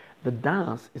Bina. The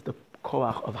Das is the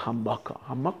koach of Hamaka.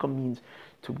 Hamaka means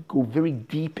to go very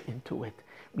deep into it.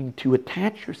 I mean, to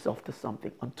attach yourself to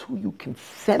something until you can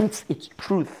sense its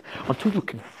truth, until you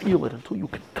can feel it, until you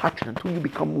can touch it, until you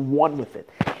become one with it.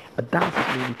 A Das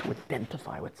is really to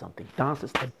identify with something. Das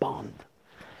is the bond.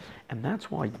 And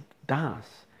that's why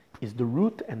das is the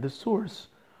root and the source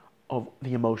of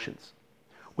the emotions.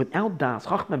 Without das,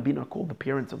 Chachma and Bina are called the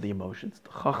parents of the emotions. The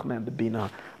Chachma and the Bina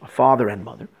are father and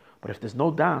mother. But if there's no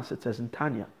das, it says in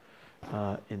Tanya,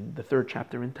 in the 3rd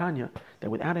chapter in Tanya, that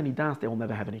without any das, they will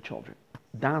never have any children.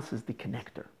 Das is the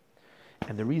connector.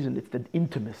 And the reason it's the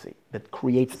intimacy that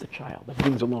creates the child, that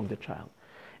brings along the child.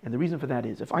 And the reason for that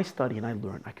is, if I study and I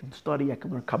learn, I can study, I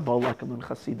can learn Kabbalah, I can learn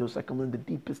Hasidus, I can learn the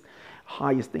deepest,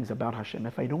 highest things about Hashem.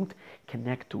 If I don't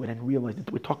connect to it and realize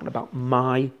that we're talking about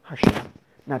my Hashem,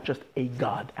 not just a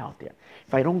God out there.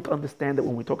 If I don't understand that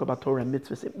when we talk about Torah and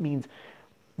mitzvahs, it means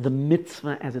the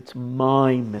mitzvah as it's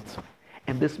my mitzvah.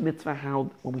 And this mitzvah,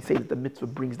 how, when we say that the mitzvah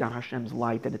brings down Hashem's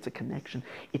light, that it's a connection,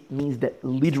 it means that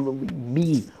literally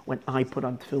me, when I put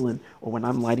on tefillin, or when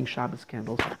I'm lighting Shabbos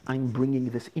candles, I'm bringing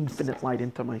this infinite light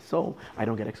into my soul. I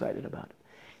don't get excited about it.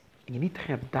 And you need to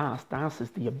have das. Das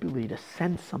is the ability to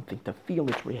sense something, to feel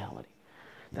its reality.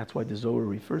 That's why the Zohar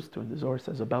refers to, and the Zohar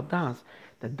says about das,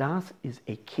 that das is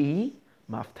a key,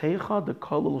 maftecha de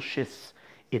kolol shis.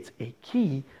 It's a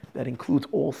key that includes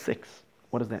all 6.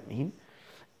 What does that mean?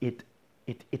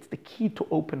 It's the key to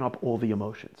open up all the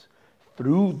emotions.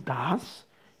 Through das,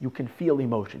 you can feel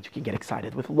emotions. You can get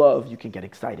excited with love. You can get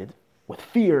excited with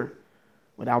fear.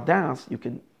 Without das,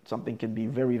 something can be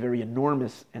very, very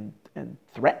enormous and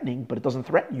threatening, but it doesn't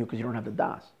threaten you because you don't have the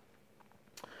das.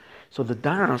 So the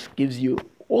das gives you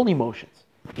all emotions.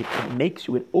 It makes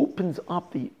you, it opens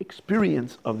up the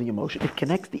experience of the emotion. It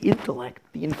connects the intellect,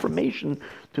 the information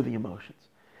to the emotions.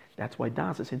 That's why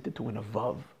das is hinted to in a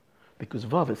vav, because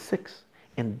vav is 6.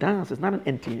 And das is not an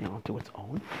entity unto its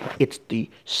own. It's the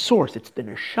source, it's the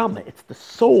neshama, it's the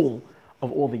soul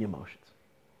of all the emotions.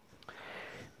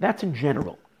 That's in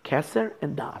general, keser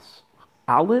and das,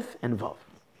 aleph and vav.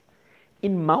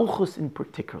 In malchus in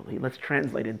particularly, let's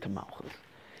translate into malchus.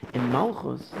 In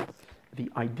malchus,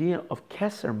 the idea of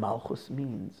keser malchus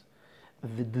means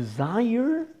the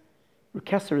desire.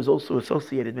 Keser is also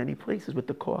associated in many places with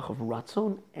the koach of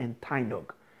ratzon and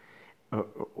tainug.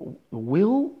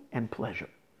 Will and pleasure.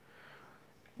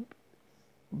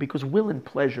 Because will and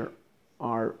pleasure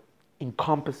are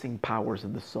encompassing powers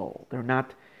in the soul. They're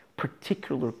not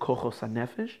particular kochos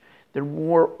hanefesh. They're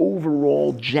more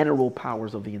overall general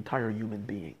powers of the entire human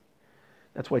being.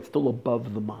 That's why it's still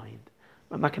above the mind.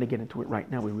 I'm not going to get into it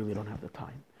right now. We really don't have the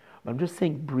time. But I'm just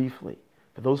saying briefly,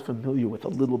 for those familiar with a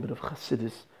little bit of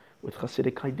Hasidus, with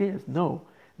Hasidic ideas, know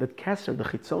that Keser, the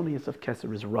chitzonius of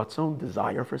Keser, is ratzon,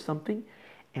 desire for something,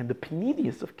 and the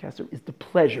penedius of Keser is the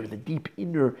pleasure, the deep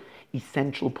inner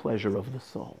essential pleasure of the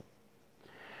soul.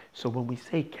 So when we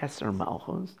say Keser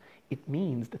Malchus, it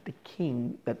means that the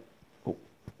king, that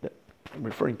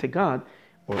referring to God,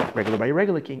 or regular by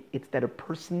regular king, it's that a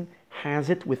person has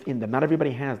it within them. Not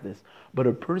everybody has this, but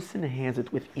a person has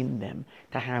it within them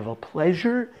to have a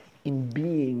pleasure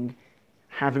in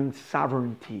having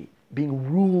sovereignty,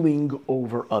 being ruling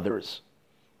over others,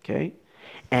 okay?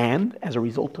 And as a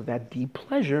result of that deep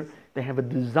pleasure, they have a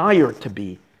desire to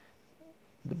be.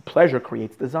 The pleasure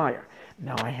creates desire.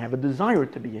 Now I have a desire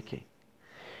to be a king.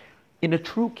 In a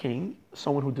true king,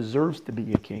 someone who deserves to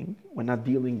be a king, we're not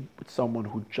dealing with someone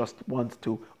who just wants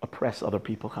to oppress other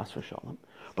people, chas v'shalom,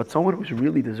 but someone who's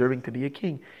really deserving to be a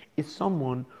king is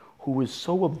someone who is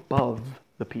so above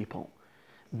the people.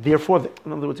 Therefore,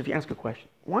 in other words, if you ask a question,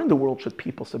 why in the world should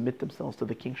people submit themselves to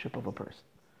the kingship of a person?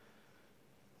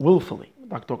 Willfully. I'm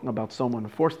not talking about someone who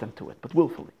forced them to it, but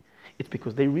willfully. It's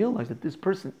because they realize that this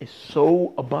person is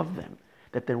so above them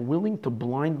that they're willing to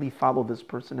blindly follow this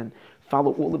person and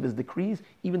follow all of his decrees,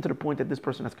 even to the point that this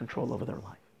person has control over their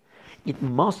life. It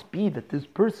must be that this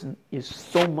person is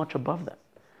so much above them.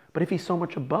 But if he's so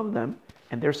much above them,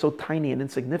 and they're so tiny and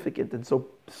insignificant and so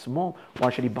small,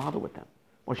 why should he bother with them?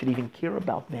 Why should he even care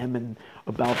about them and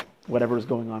about whatever is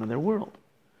going on in their world?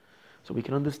 So we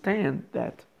can understand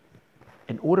that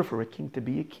in order for a king to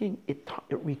be a king, it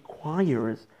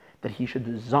requires that he should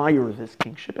desire this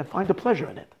kingship and find a pleasure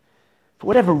in it. For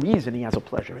whatever reason, he has a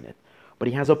pleasure in it. But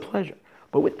he has a pleasure.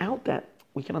 But without that,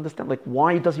 we can understand,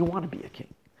 why does he want to be a king?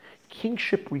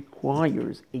 Kingship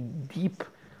requires a deep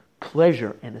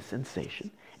pleasure and a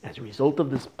sensation. As a result of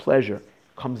this pleasure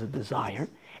comes a desire,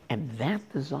 and that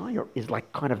desire is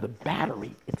like kind of the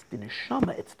battery. It's the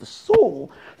neshama, it's the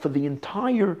soul for the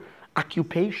entire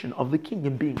occupation of the king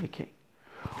and being a king.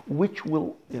 Which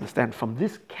will, you understand, from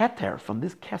this keter, from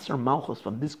this keser malchus,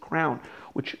 from this crown,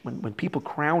 which when people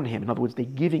crown him, in other words, they're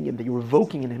giving him, they're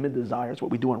evoking in him a desire. It's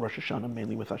what we do on Rosh Hashanah,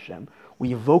 mainly with Hashem.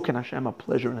 We evoke in Hashem a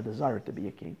pleasure and a desire to be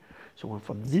a king. So when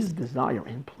from this desire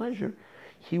and pleasure,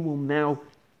 he will now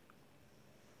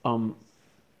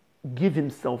give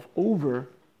himself over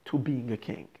to being a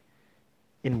king.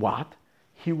 In what?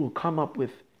 He will come up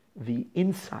with the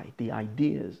insight, the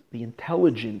ideas, the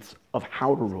intelligence of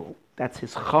how to rule. That's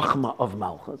his chachma of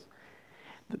malchus.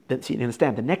 See, you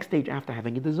understand, the next stage after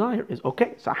having a desire is,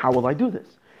 okay, so how will I do this?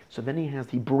 So then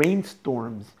he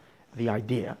brainstorms the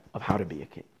idea of how to be a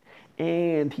king.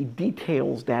 And he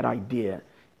details that idea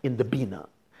in the bina.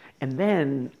 And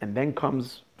then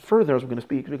comes further, as we're going to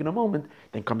speak in a moment,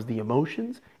 then comes the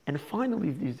emotions, and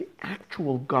finally there's the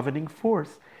actual governing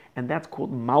force, and that's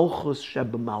called malchus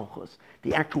sheb malchus.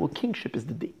 The actual kingship is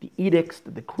the edicts,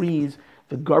 the decrees,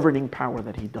 the governing power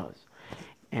that he does.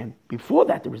 And before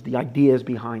that, there was the ideas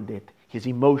behind it, his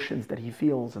emotions that he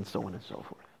feels, and so on and so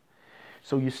forth.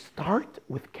 So you start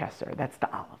with Keser, that's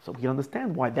the Aleph. So you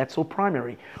understand why that's so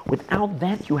primary. Without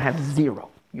that, you have zero.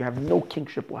 You have no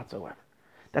kingship whatsoever.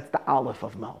 That's the Aleph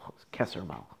of Malchus, Keser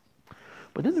Malchus.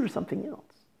 But then there's something else.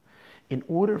 In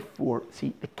order for,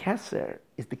 see, the Keser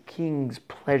is the king's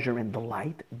pleasure and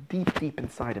delight, deep, deep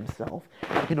inside himself,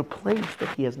 in a place that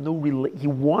he has no, he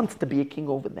wants to be a king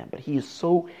over them, but he is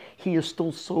still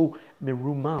so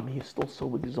merumam, he is still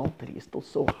so exalted, he is still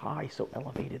so high, so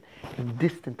elevated, and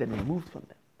distant and removed from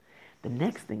them. The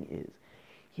next thing is,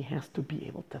 he has to be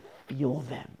able to feel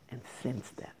them and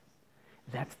sense them.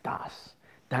 That's Das.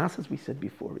 Das, as we said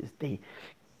before, is the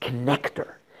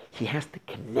connector. He has to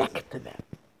connect to them.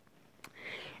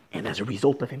 And as a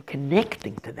result of him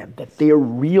connecting to them, that they're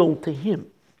real to him,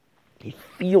 he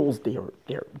feels they're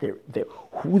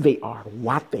who they are,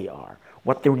 what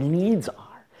their needs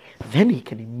are. Then he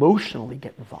can emotionally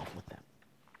get involved with them.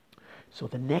 So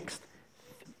the next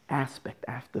aspect,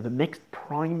 after the next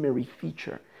primary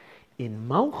feature in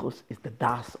Malchus is the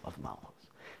Das of Malchus.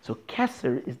 So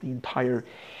Keser is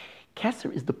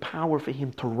the power for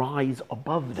him to rise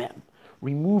above them,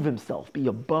 remove himself, be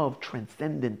above,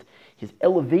 transcendent, his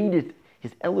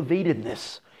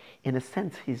elevatedness, in a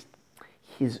sense, his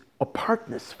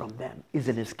apartness from them is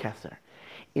in his Keser.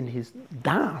 In his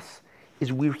Das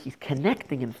is where he's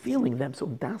connecting and feeling them. So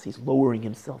in Das, he's lowering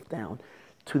himself down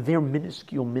to their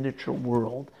minuscule, miniature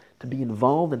world, to be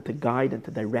involved and to guide and to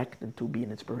direct and to be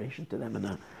an inspiration to them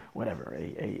and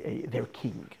their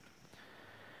king.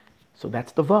 So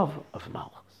that's the Vav of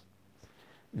Malchus.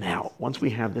 Now, once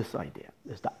we have this idea,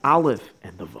 there's the Aleph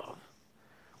and the Vav.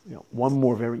 One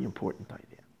more very important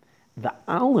idea. The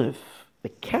Aleph, the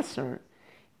Keser,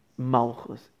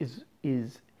 Malchus, is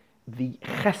the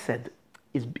Chesed,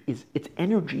 is its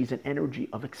energy is an energy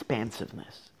of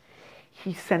expansiveness.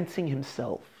 He's sensing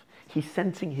himself. He's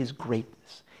sensing his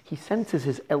greatness. He senses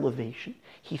his elevation.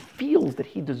 He feels that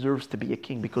he deserves to be a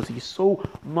king because he's so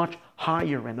much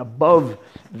higher and above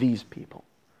these people.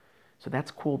 So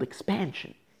that's called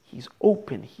expansion. He's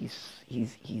open. He's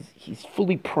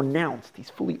fully pronounced. He's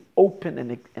fully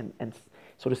open and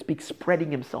so to speak, spreading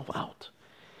himself out.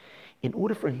 In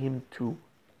order for him to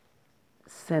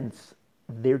sense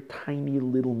their tiny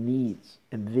little needs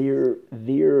and their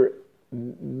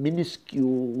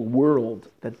minuscule world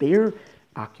that they're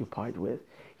occupied with,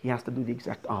 he has to do the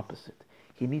exact opposite.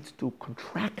 He needs to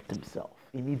contract himself.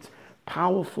 He needs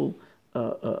powerful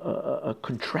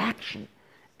contraction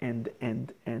and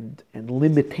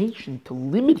limitation to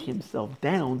limit himself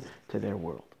down to their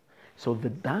world. So the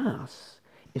Das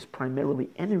is primarily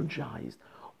energized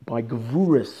by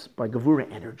Gevura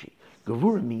energy.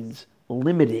 Gevura means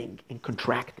limiting and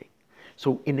contracting.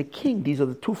 So in a king, these are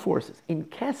the two forces. In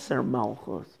Keser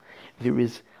Malchus, there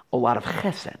is a lot of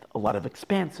chesed, a lot of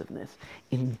expansiveness.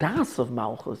 In Das of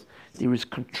Malchus, there is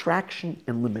contraction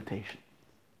and limitation.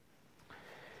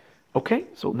 Okay,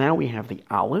 so now we have the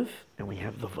Aleph and we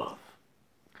have the Vav.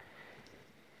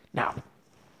 Now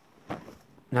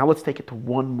let's take it to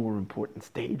one more important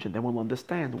stage, and then we'll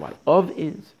understand what Av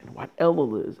is and what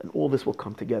Elul is, and all this will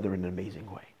come together in an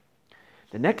amazing way.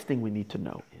 The next thing we need to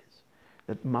know is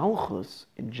that Malchus,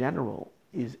 in general,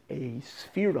 is a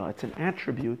sphera, it's an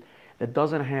attribute that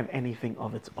doesn't have anything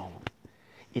of its own.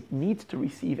 It needs to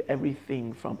receive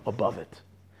everything from above it.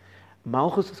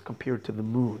 Malchus is compared to the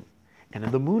moon. And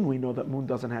in the moon, we know that moon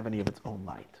doesn't have any of its own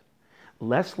light.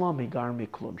 Lesla megar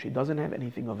miklum. She doesn't have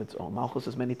anything of its own. Malchus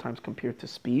is many times compared to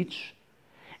speech.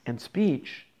 And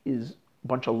speech is a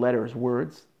bunch of letters,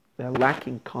 words. They're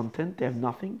lacking content. They have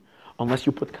nothing unless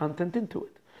you put content into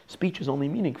it. Speech is only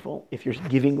meaningful if you're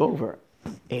giving over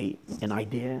an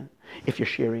idea, if you're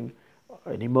sharing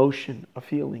an emotion, a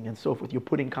feeling, and so forth. You're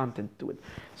putting content to it.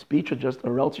 Speech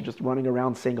or else you're just running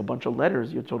around saying a bunch of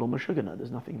letters. You're total mashugana.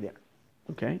 There's nothing there.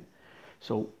 Okay?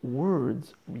 So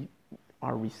words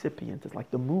are recipients. It's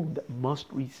like the moon that must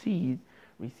receive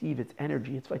its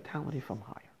energy, its vitality from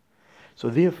higher. So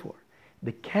therefore,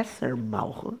 the Keser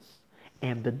Malchus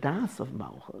and the Das of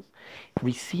Malchus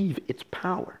receive its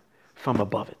power from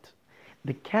above it.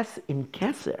 In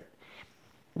Keser,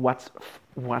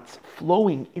 what's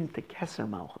flowing into Keser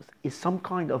Malchus is some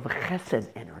kind of Chesed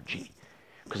energy.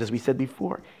 Because as we said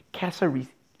before,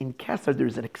 in Keser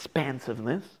there's an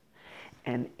expansiveness,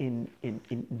 and in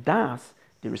Das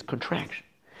there is contraction.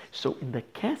 So in the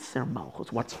Keser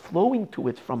Malchus, what's flowing to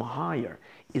it from higher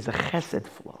is a Chesed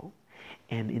flow.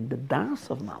 And in the Das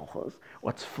of Malchus,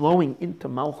 what's flowing into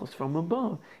Malchus from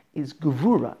above is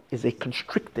Gevura, is a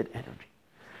constricted energy.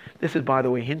 This is, by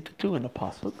the way, hinted to in the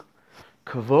Pasuk.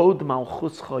 Kavod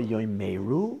Malchuscha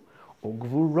Yoimeru, or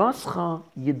Gvurascha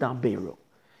Yidaberu.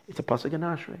 It's a Pasuk in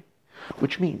Ashrei,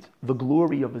 which means the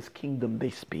glory of his kingdom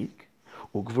they speak,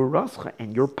 or Gvurascha,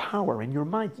 and your power and your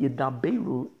might,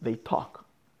 Yidaberu, they talk.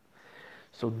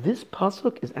 So this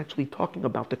Pasuk is actually talking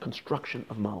about the construction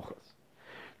of Malchus.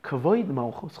 Kavod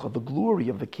Malchuscha, the glory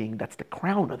of the king, that's the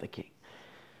crown of the king.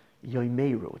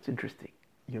 Yoimeru, it's interesting.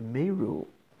 Yoimeru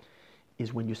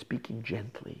is when you're speaking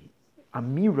gently.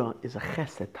 Amira is a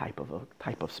chesed type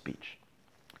of speech.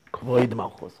 Kavod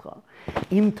Malchuscha,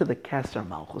 into the Keser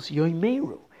Malchus,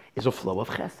 Yoimeru is a flow of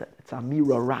chesed. It's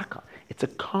Amira Raka. It's a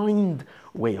kind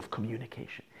way of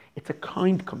communication. It's a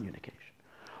kind communication.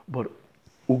 But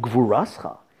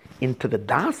Ugvurascha, into the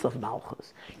Das of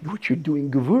Malchus, what you're doing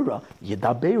Gevura,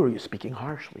 Yedaberu, you're speaking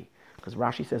harshly. Because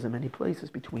Rashi says in many places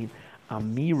between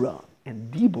Amira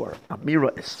and Dibur,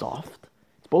 Amira is soft.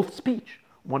 It's both speech.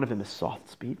 One of them is soft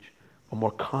speech, a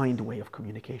more kind way of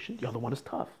communication. The other one is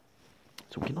tough.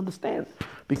 So we can understand.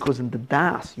 Because in the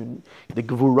Das, the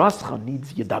Gevurascha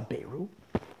needs Yedaberu,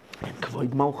 and Kavod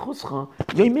Malchuscha,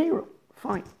 Yoimeru.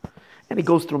 Fine. And it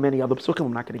goes through many other psukim.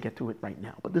 I'm not going to get to it right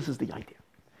now, but this is the idea.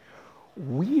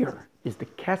 Where is the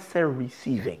Keser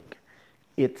receiving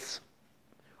its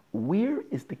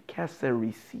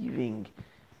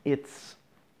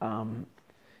the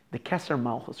Keser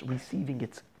Malchus receiving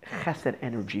its Chesed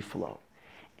energy flow?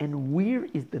 And where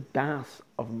is the Das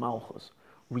of Malchus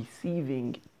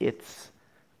receiving its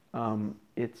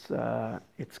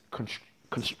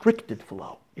constricted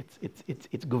flow,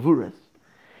 its Gevuras?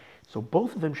 So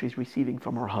both of them she's receiving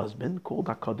from her husband, called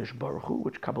HaKadosh Baruch Hu,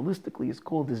 which Kabbalistically is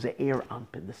called the Ze'er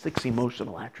Anpin, the 6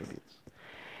 emotional attributes.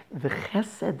 The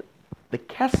Chesed, the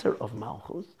Keser of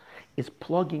Malchus, is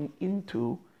plugging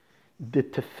into the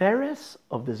Teferes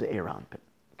of the Ze'er Anpin.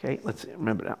 Okay, let's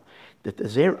remember now that the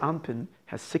Ze'er Anpin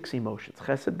has 6 emotions: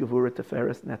 Chesed, Gevura,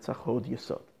 Teferes, Netzach, Hod,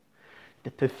 Yesod.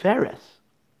 The Teferes,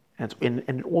 and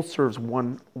it all serves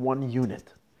one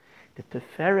unit. The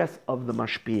Teferes of the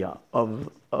Mashpia,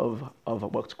 of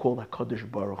what's called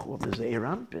HaKadosh Baruch Hu, of the Ze'er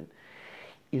Anpin,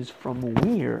 is from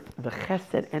where the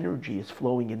Chesed energy is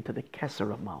flowing into the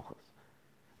Keser of Malchus.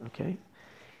 Okay?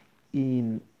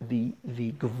 In the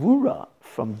Gevura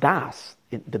from Das,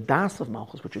 the Das of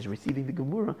Malchus, which is receiving the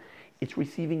Gevura, it's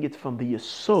receiving it from the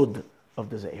Yesod of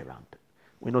the Ze'er Anpin.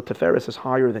 We know Teferes is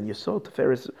higher than Yesod,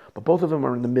 but both of them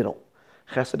are in the middle.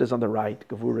 Chesed is on the right,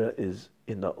 Gevura is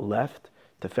in the left,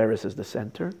 Teferes is the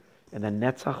center, and then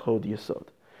Netzach, Hod, Yesod.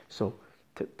 So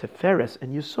Teferes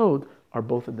and Yesod are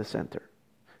both in the center.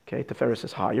 Okay, Teferes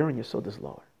is higher and Yesod is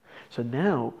lower. So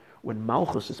now, when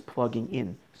Malchus is plugging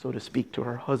in, so to speak, to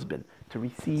her husband to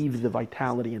receive the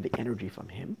vitality and the energy from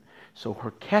him, so her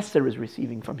Keser is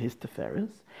receiving from his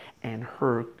Teferes, and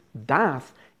her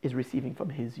Das is receiving from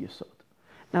his Yesod.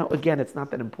 Now, again, it's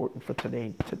not that important for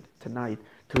tonight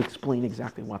to explain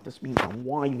exactly what this means and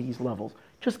why these levels.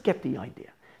 Just get the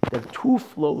idea. There are 2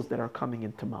 flows that are coming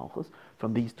into Malchus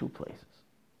from these 2 places.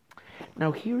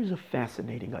 Now, here's a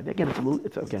fascinating idea.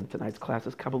 Again, tonight's class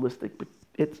is Kabbalistic, but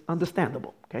it's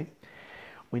understandable, okay?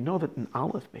 We know that in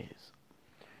Aleph Beis,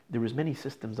 there is many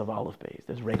systems of Aleph Beis.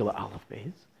 There's regular Aleph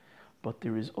Beis, but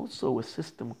there is also a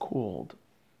system called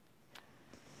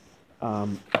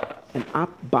an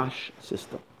Atbash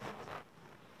system.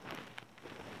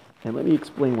 And let me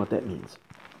explain what that means.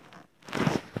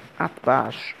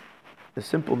 Atbash, the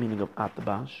simple meaning of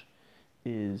Atbash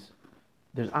is,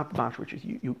 there's Atbash, which is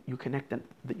you connect that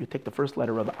you take the first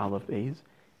letter of the Aleph Beis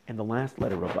and the last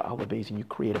letter of the Aleph Beis and you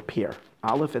create a pair.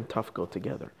 Aleph and Taf go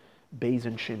together. Beis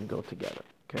and Shin go together.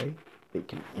 Okay? They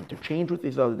can interchange with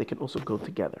each other, they can also go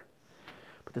together.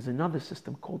 But there's another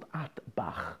system called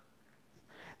Atbach.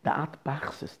 The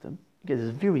Atbach system, again, there's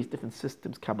various different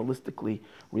systems Kabbalistically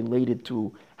related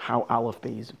to how Aleph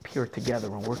Beis pair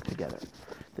together and work together.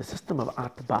 The system of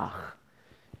Atbach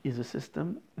is a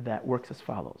system that works as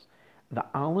follows. The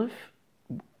Aleph,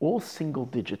 all single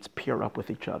digits pair up with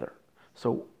each other.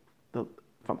 So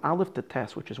from Aleph to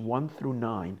Tes, which is 1 through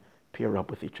 9, pair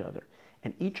up with each other.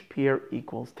 And each pair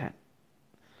equals 10.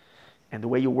 And the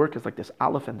way you work is like this.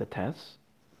 Aleph and the Tes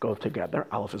go together.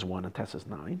 Aleph is 1 and Tes is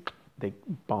 9. They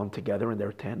bond together and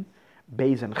they're 10.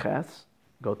 Beis and Ches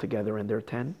go together and they're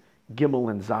 10. Gimel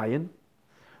and Zayin,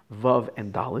 Vav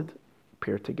and Dalid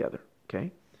pair together.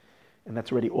 Okay? And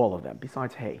that's already all of them.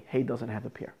 Besides Hey. Hey doesn't have a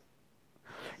pair.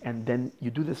 And then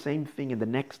you do the same thing in the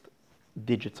next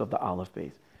digits of the Aleph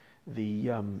base.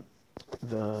 The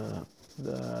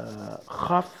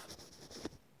Chaf,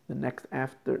 the next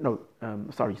after,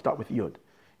 start with Yud.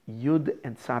 Yud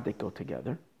and Tzadik go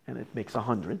together, and it makes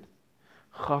 100.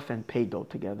 Chaf and Pei go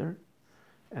together,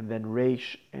 and then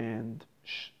Reish and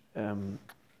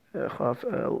Chaf,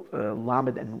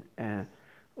 Lamed and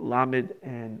not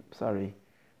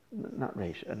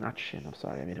Reish, not Shin. I'm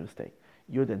sorry, I made a mistake.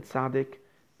 Yud and Tzadik,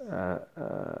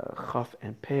 Chaf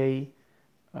and Pei.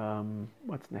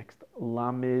 What's next?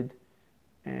 Lamed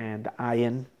and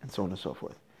Ayin, and so on and so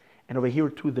forth. And over here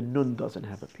too, the Nun doesn't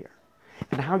have a pair.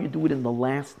 And how you do it in the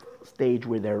last stage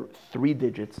where there are 3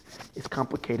 digits is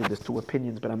complicated. There's 2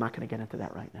 opinions, but I'm not going to get into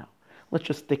that right now. Let's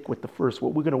just stick with the first.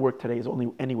 What we're going to work today is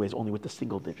only with the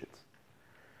single digits.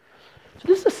 So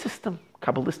this is a system,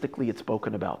 Kabbalistically it's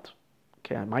spoken about.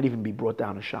 Okay, it might even be brought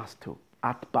down in Shas too.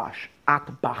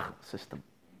 Atbach system.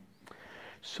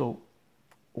 So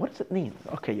what does it mean?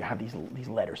 Okay, you have these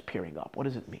letters peering up. What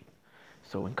does it mean?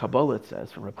 So in Kabbalah it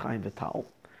says, from Reb Chaim Vital,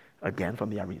 again from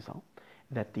the Arizal,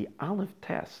 that the Aleph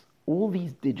Tes, all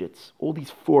these digits, all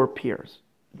these 4 pairs,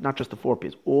 not just the 4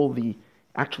 pairs,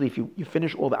 actually if you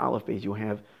finish all the Aleph Bays, you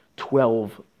have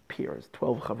 12 pairs,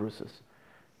 12 chavrusas,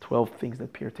 12 things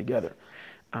that pair together.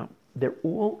 They're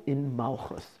all in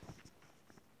Malchus.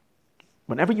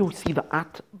 Whenever you see the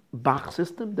At-Bach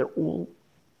system,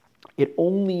 it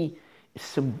only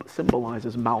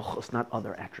symbolizes Malchus, not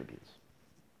other attributes.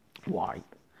 Why?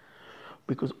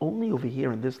 Because only over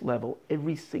here in this level,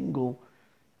 every single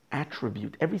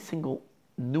attribute, every single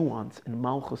nuance in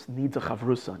Malchus needs a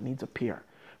chavrusa, needs a pair.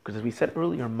 Because as we said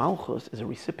earlier, Malchus is a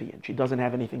recipient. She doesn't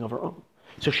have anything of her own.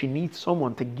 So she needs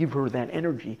someone to give her that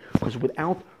energy, because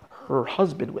without her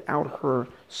husband, without her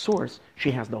source,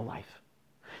 she has no life.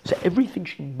 So everything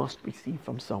she must receive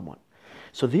from someone.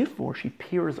 So therefore, she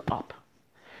pairs up.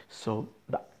 So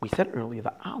we said earlier,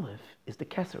 the Aleph is the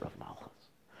Keser of Malchus.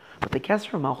 But the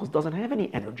Keser of Malchus doesn't have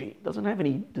any energy, doesn't have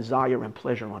any desire and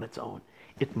pleasure on its own.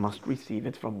 It must receive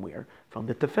it from where? From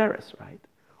the Teferis, right?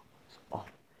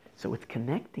 So it's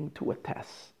connecting to a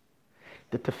Tes.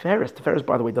 The Teferis,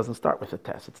 by the way, doesn't start with a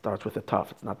Tes. It starts with a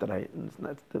Tuf. It's not that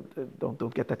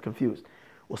don't get that confused.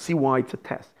 We'll see why it's a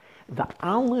Tes. The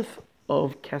Aleph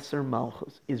of Keser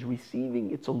Malchus is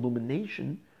receiving its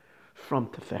illumination from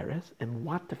Teferis, and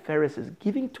what Teferis is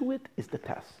giving to it is the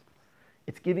Tes.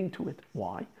 It's giving to it.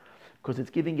 Why? Because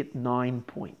it's giving it 9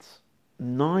 points,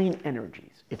 9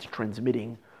 energies. It's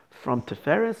transmitting from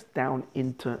Teferis down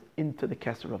into the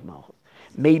Keser of Malchus.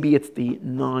 Maybe it's the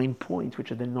 9 points,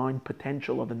 which are the 9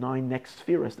 potential of the 9 next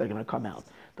spheres that are going to come out.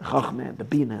 The Chachma, the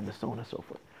Bina, and the so on and so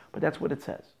forth. But that's what it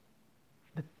says.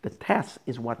 The Tes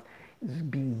is what is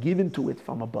being given to it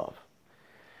from above.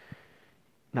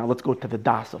 Now let's go to the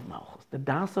Das of Malchus. The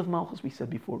Das of Malchus, we said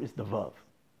before, is the Vav.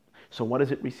 So what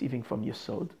is it receiving from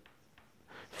Yesod?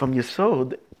 From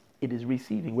Yesod, it is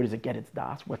receiving, where does it get its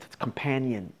Das? What's its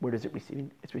companion? Where does it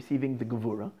receiving? It's receiving the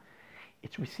Gevura.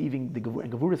 It's receiving the Gevura.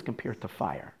 And Gevura is compared to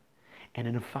fire. And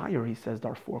in a fire, he says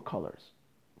there are 4 colors.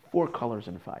 4 colors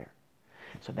in fire.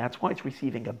 So that's why it's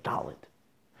receiving a Dalid.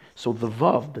 So the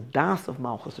Vav, the Das of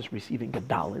Malchus, is receiving a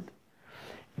Dalid.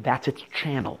 That's its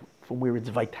channel, from where its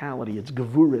vitality, its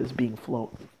Gevura is being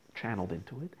channeled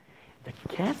into it. The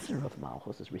Keser of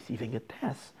Malchus is receiving a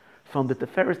Tes from the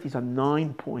Teferis. These are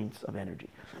 9 points of energy.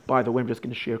 By the way, I'm just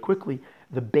going to share quickly.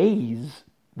 The Beis,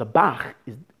 the Bach,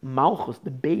 is Malchus,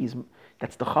 the Beis,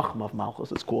 that's the Chachma of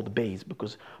Malchus. It's called the Beis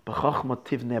because B'Chachma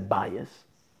Tivne Bayis.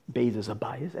 Beis is a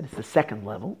Bayis, and it's the 2nd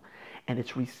level. And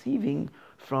it's receiving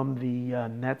from the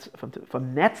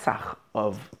from Netzach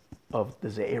of the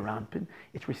Ze'er Anpin.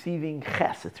 It's receiving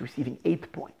Ches, it's receiving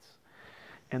 8 points.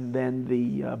 And then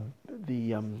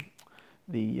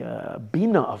the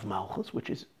Bina of Malchus,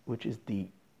 which is the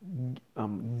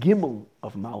Gimel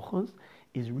of Malchus,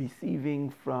 is receiving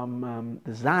from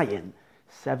the Zayin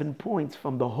 7 points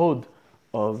from the Hod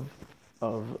of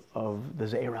the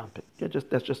Ze'er Anpin.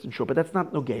 That's just in short, but that's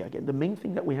not Nogay. Again, the main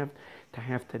thing that we have to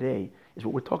have today is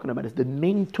what we're talking about is the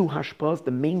main 2 hashpas,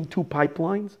 the main 2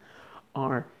 pipelines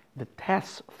are the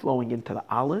Tes flowing into the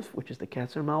Aleph, which is the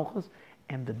Keser Malchus,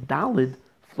 and the Dalid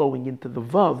flowing into the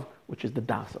Vav, which is the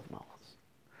Das of Malchus.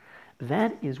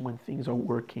 That is when things are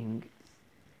working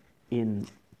in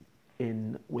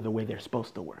with the way they're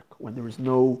supposed to work. When there is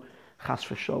no chas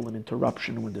v'shol, an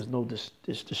interruption, when there's no this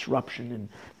disruption in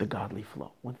the godly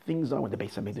flow. When things are, when the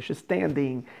Beis HaMikdash is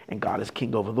standing and God is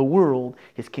king over the world,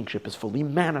 his kingship is fully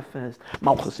manifest,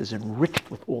 Malchus is enriched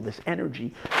with all this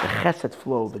energy, the chesed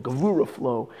flow, the gevura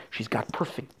flow, she's got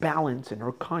perfect balance in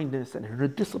her kindness and in her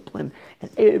discipline,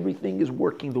 and everything is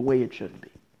working the way it should be.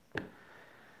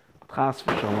 Chas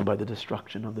v'shalom, by the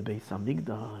destruction of the Beis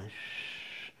HaMikdash,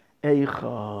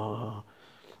 Eicha,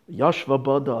 Yashva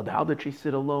Badad, how did she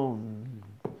sit alone?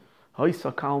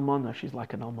 Hoisa Kalmana, she's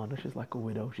like an almana, she's like a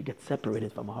widow. She gets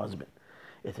separated from her husband.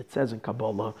 As it says in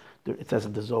Kabbalah, it says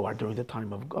in the Zohar, during the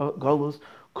time of Golus,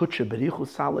 Kutshe Berichu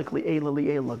Salik Li'ela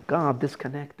Li'ela, God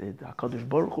disconnected. HaKadosh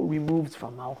Baruch Hu removes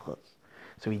from Malchus.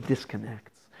 So he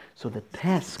disconnects. So the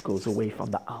Tes goes away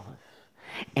from the Aleph.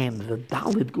 And the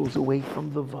Dalit goes away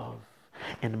from the Vav.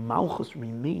 And Malchus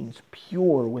remains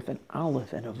pure with an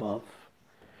Aleph and a Vav.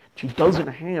 She doesn't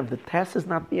have, the Tes is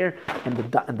not there, and the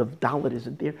Dalit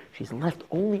isn't there. She's left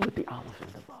only with the Aleph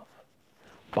and the Vav.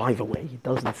 By the way, he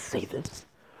doesn't say this,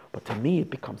 but to me it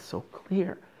becomes so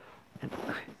clear. And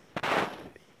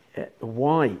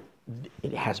why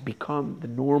it has become the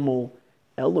normal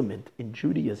element in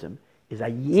Judaism is a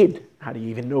Yid. How do you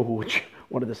even know which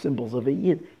one of the symbols of a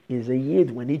Yid is a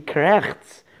Yid? When he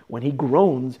krechts, when he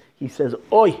groans, he says,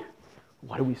 Oi.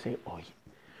 Why do we say Oi?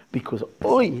 Because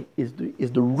Oi is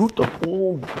the root of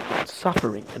all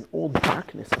suffering and all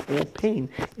darkness and all pain,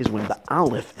 is when the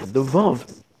Aleph and the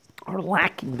Vav are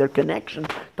lacking their connection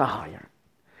to higher.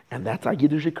 And that's a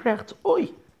Yiddish krechts, Oi.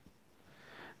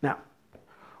 Now,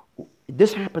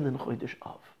 this happened in Chodesh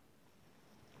Av.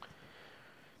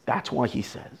 That's why he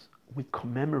says, we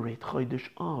commemorate Chodesh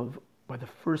Av by the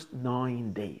first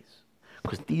 9 days.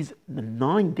 Because the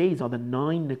 9 days are the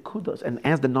 9 nekudas. And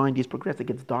as the 9 days progress, it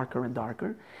gets darker and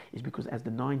darker. Is because as the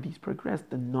 9 days progress,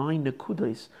 the 9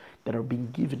 nekudas that are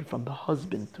being given from the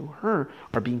husband to her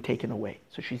are being taken away.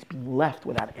 So she's being left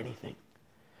without anything.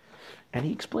 And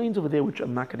he explains over there, which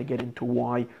I'm not going to get into,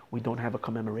 why we don't have a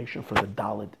commemoration for the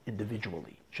Dalit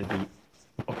individually. It should be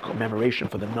a commemoration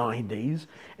for the 9 days,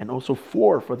 and also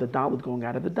 4 for the Dalit going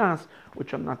out of the Das,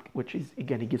 which is,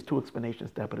 again, he gives 2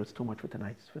 explanations there, but it's too much for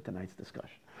tonight's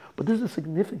discussion. But this is the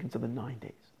significance of the 9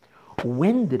 days.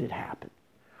 When did it happen?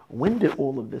 When did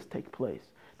all of this take place?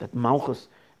 That Malchus,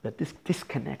 that this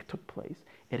disconnect took place.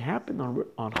 It happened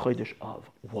on Chodesh Av.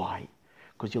 Why?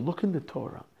 Because you look in the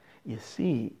Torah, you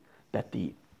see that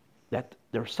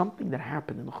there's something that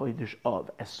happened in Chodesh Av.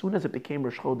 As soon as it became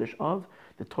Rosh Chodesh Av,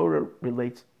 the Torah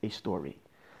relates a story.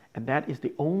 And that is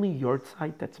the only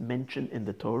yahrzeit that's mentioned in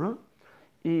the Torah,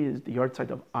 is the yahrzeit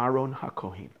of Aaron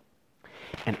HaKohen.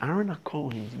 And Aaron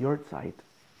HaKohen's yahrzeit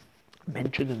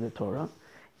mentioned in the Torah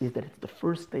is that it's the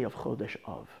first day of Chodesh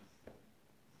Av.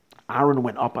 Aaron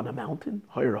went up on a mountain,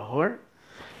 Hor HaHor,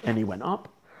 and he went up.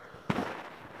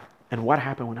 And what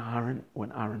happened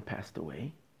when Aaron passed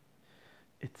away?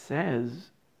 It says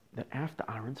that after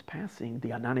Aaron's passing, the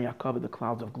Anani Akav, the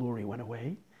clouds of glory, went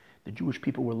away. The Jewish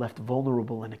people were left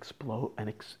vulnerable and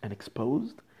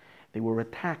exposed. They were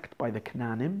attacked by the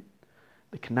Canaanim.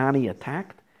 The Canaani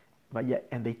attacked,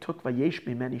 and they took Vayesh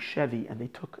Bimeni Shevi, and they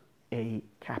took a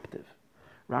captive.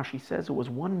 Rashi says it was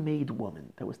one maid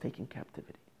woman that was taken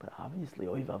captivity. But obviously,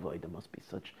 oy vavoy, there must be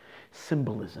such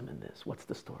symbolism in this. What's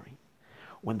the story?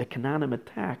 When the Canaanim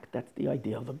attacked, that's the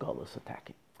idea of the Gullus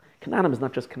attacking. Canaanim is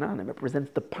not just Canaanim, it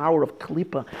represents the power of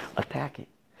Klippa attacking.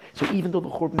 So even though the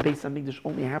Churban Beis HaMikdash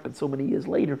only happened so many years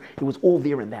later, it was all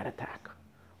there in that attack.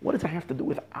 What does it have to do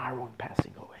with Aaron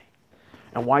passing away?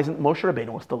 And why isn't Moshe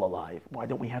Rabbeinu still alive? Why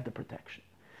don't we have the protection?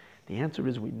 The answer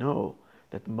is, we know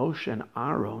that Moshe and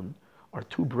Aaron are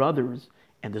 2 brothers,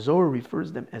 and the Zohar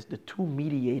refers them as the 2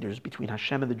 mediators between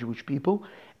Hashem and the Jewish people.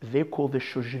 They're called the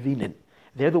Shoshvinin.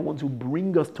 They're the ones who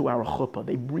bring us to our chuppah.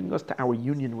 They bring us to our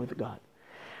union with God.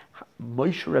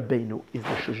 Moshe Rabbeinu is the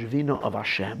Shoshvina of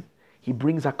Hashem. He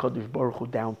brings HaKadosh Baruch Hu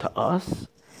down to us.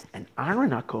 And Aaron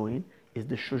HaKohen is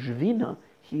the Shoshvina.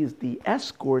 He is the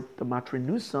escort, the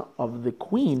matrinusa of the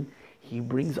queen. He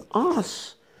brings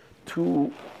us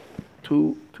to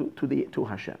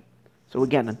Hashem. So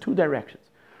again, in 2 directions.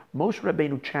 Moshe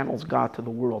Rabbeinu channels God to the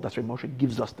world. That's why Moshe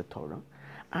gives us the Torah.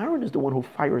 Aaron is the one who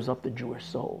fires up the Jewish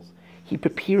souls. He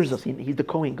prepares us. He's the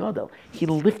Kohen Gadol. He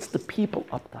lifts the people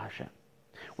up to Hashem.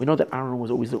 We know that Aaron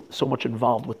was always so much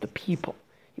involved with the people.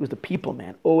 He was the people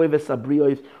man. He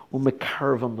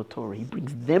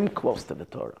brings them close to the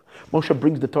Torah. Moshe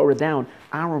brings the Torah down.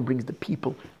 Aaron brings the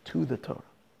people to the Torah.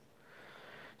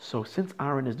 So since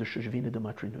Aaron is the Shoshvina de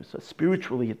Matrinusa,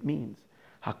 spiritually it means,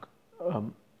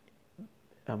 when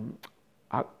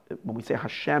we say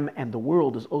Hashem and the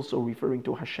world, is also referring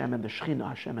to Hashem and the Shechina,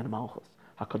 Hashem and Malchus,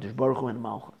 HaKadosh Baruch Hu and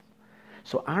Malchus.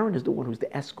 So Aaron is the one who's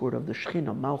the escort of the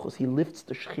Shekhinah, Malchus. He lifts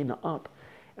the Shekhinah up,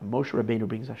 and Moshe Rabbeinu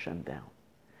brings Hashem down.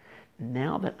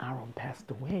 Now that Aaron passed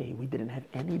away, we didn't have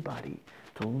anybody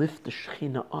to lift the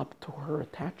Shekhinah up to her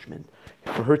attachment,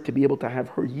 for her to be able to have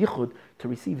her yichud to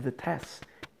receive the Tes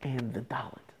and the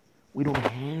Dalet. We don't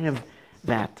have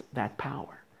that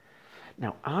power.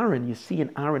 Now Aaron, you see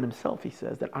in Aaron himself, he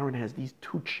says that Aaron has these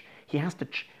two,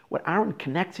 what Aaron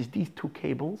connects is these two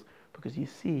cables, because you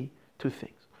see two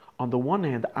things. On the one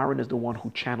hand, Aaron is the one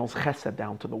who channels chesed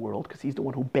down to the world, because he's the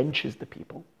one who benches the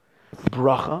people.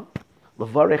 Bracha,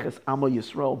 levarech es amo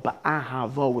Yisrael,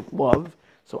 ba'ahava, with love.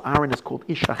 So Aaron is called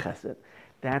Isha Chesed.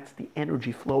 That's the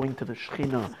energy flowing to the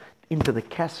Shekhinah, into the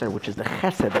Keser, which is the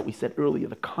Chesed that we said earlier,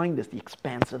 the kindness, the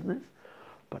expansiveness.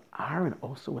 But Aaron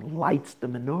also lights the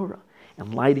menorah.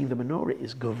 And lighting the menorah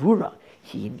is Gevura.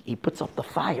 He puts up the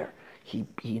fire. He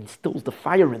instills the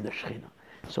fire in the Shekhinah.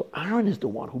 So Aaron is the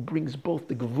one who brings both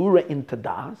the Gevura into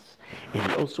Das,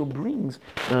 and he also brings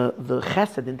the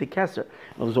Chesed into Keser.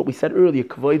 That was what we said earlier.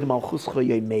 Kvoid Malchuscha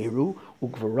Yemeru,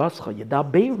 Ugvarascha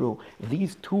Yedaberu.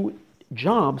 These two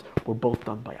jobs were both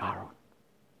done by Aaron.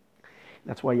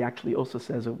 That's why he actually also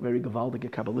says a very Gavaldige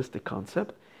Kabbalistic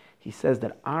concept. He says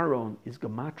that Aaron is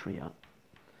Gematria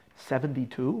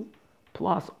 72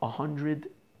 plus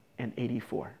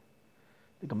 184.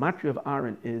 The Gematria of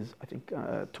Aaron is, I think,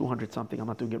 200 something. I'm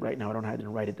not doing it right now. I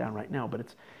didn't write it down right now,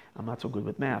 but I'm not so good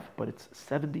with math. But it's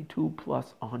 72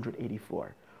 plus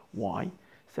 184. Why?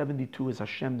 72 is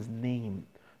Hashem's name,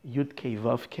 Yud Kei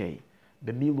Vav Kei,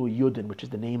 Bemilu Yudin, which is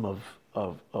the name of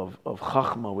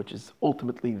Chachma, which is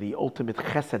ultimately the ultimate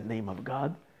Chesed name of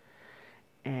God.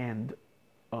 And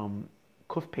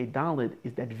Kuf Pei Daled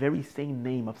is that very same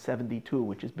name of 72,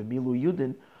 which is Bemilu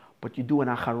Yudin, but you do an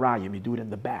Acharayim, you do it in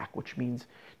the back, which means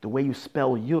the way you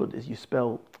spell Yud is you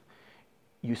spell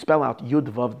out Yud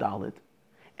Vav Daled,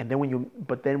 and then when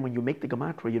you make the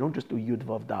Gematria, you don't just do Yud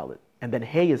Vav Daled, and then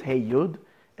Hey is Hey Yud,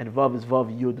 and Vav is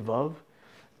Vav Yud Vav,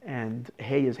 and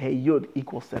Hey is Hey Yud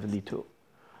equals 72.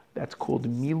 That's called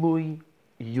Milui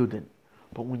Yudin.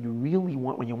 But when you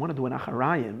want to do an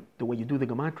Acharayim, the way you do the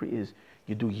Gematria is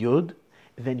you do Yud,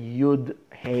 then Yud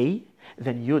Hey,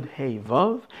 then Yud Hey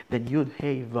Vav, then Yud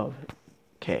Hey Vav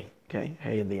K, okay,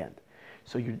 Hey in the end.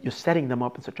 So you're setting them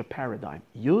up in such a paradigm.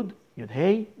 Yud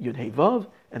Hey Vav,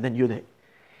 and then Yud Hey.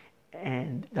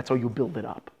 And that's how you build it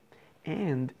up.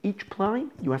 And each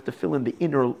line, you have to fill in the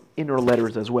inner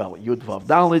letters as well. Yud Vav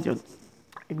Dalet, and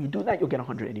when you do that, you'll get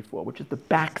 184, which is the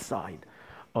backside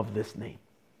of this name.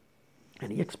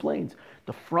 And he explains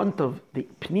the front of the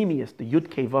Pnimius, the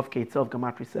Yud Kei Vav Kei itself,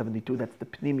 Gematria 72, that's the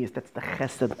Pnimius, that's the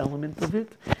Chesed element of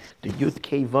it. The Yud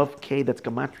Kei Vav Kei, that's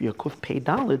Gematria Kuf Pei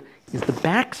Daled, is the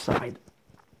backside.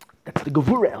 That's the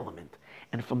Gevura element.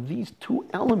 And from these two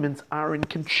elements, Aaron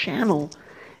can channel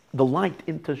the light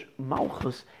into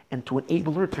Malchus and to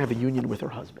enable her to have a union with her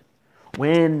husband.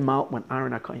 When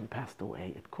Aaron HaKohen passed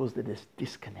away, it caused this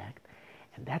disconnect.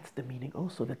 And that's the meaning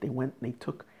also that they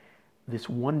took this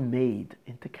one maid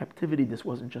into captivity. This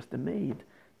wasn't just a maid.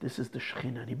 This is the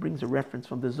Shekhinah. And he brings a reference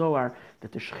from the Zohar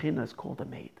that the Shekhinah is called a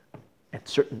maid. And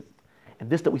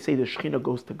this that we say the Shekhinah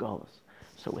goes to Galus.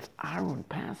 So with Aaron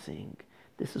passing,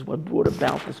 this is what brought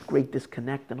about this great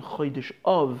disconnect, and Chodesh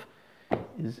Av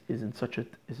is in such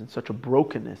a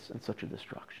brokenness and such a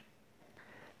destruction.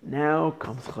 Now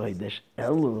comes Chodesh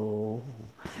Elul,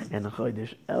 and in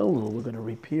Chodesh Elul we're going to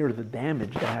repair the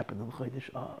damage that happened in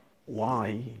Chodesh Av.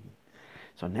 Why?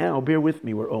 So now, bear with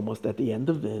me, we're almost at the end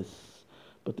of this,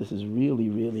 but this is really,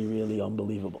 really, really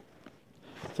unbelievable.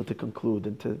 So to conclude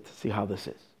and to see how this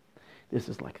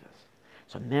is like this.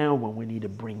 So now when we need to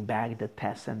bring back the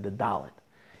Tes and the Dalet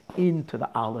into the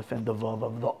Aleph and the Vav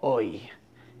of the Oi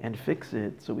and fix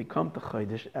it, so we come to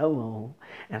Chodesh Elul,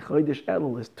 and Chodesh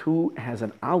Elul has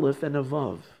an Aleph and a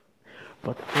Vav.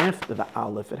 But after the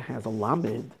Aleph it has a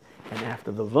Lamed, and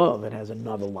after the Vav it has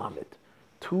another Lamed.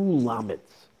 Two Lameds.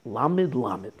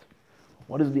 Lamed.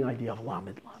 What is the idea of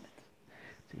Lamed?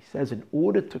 So he says in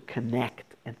order to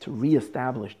connect and to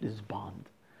reestablish this bond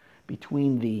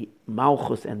between the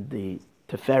Malchus and the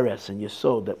Teferes and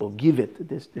Yesod that will give it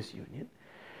this union,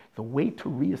 the way to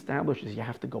reestablish is you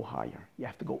have to go higher. You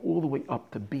have to go all the way up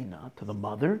to Bina, to the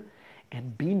mother,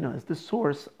 and Bina is the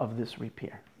source of this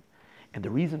repair. And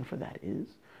the reason for that is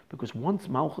because once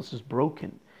Malchus is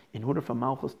broken, in order for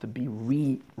Malchus to be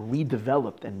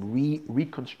redeveloped and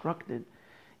reconstructed,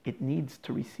 it needs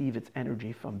to receive its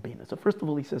energy from Bina. So first of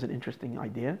all, he says an interesting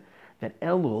idea, that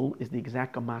Elul is the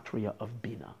exact gematria of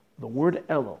Bina. The word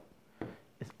Elul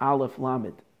is Aleph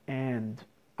Lamed and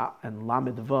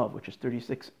Lamed Vav, which is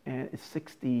 36 and is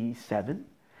 67.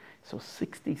 So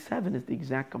 67 is the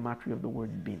exact gematria of the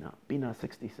word Bina. Bina is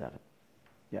 67.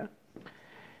 Yeah?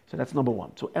 So that's number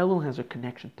one. So Elul has a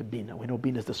connection to Bina. We know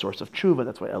Bina is the source of tshuva.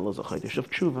 That's why Elul is a chodesh of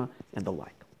tshuva and the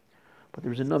like. But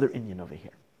there's another inyan over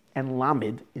here. And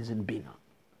Lamed is in Bina.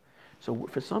 So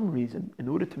for some reason, in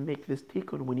order to make this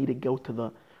tikkun, we need to go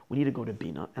to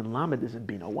Bina, and Lamed is in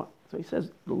Bina. What? So he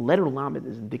says the letter Lamed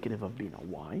is indicative of Bina.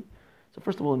 Why? So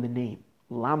first of all, in the name,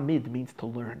 Lamed means to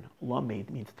learn. Lamed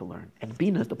means to learn, and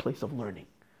Bina is the place of learning.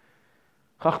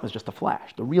 Chachma is just a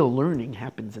flash. The real learning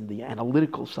happens in the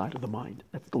analytical side of the mind.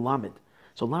 That's the Lamed.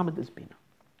 So Lamed is Bina.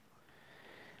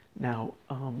 Now,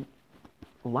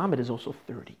 Lamed is also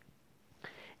 30.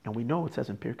 And we know it says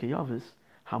in Pirkei Avos,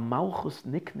 HaMalchus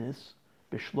Niknes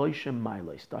B'shloishem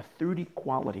Mailos. There are 30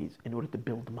 qualities in order to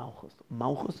build Malchus.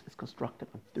 Malchus is constructed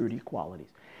on 30 qualities.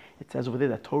 It says over there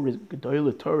that Torah is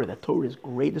Gedoyle Torah, that Torah is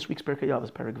great. This week's Pirkei Avos,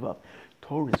 Perek Vav.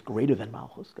 Torah is greater than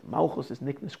Malchus. Malchus is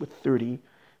Niknes with 30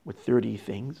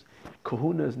 things.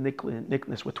 Kahuna is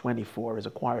Niknes with 24, is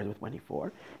acquired with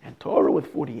 24. And Torah with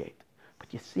 48.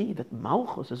 But you see that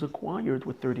Malchus is acquired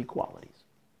with 30 qualities.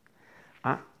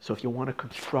 So if you want to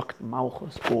construct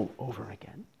Malchus all over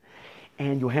again,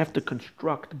 and you have to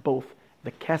construct both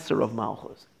the Keser of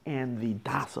Malchus and the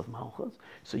Das of Malchus,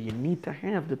 so you need to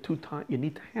have the two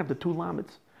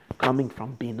Lameds coming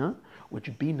from Bina,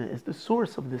 which Bina is the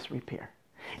source of this repair.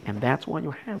 And that's why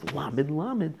you have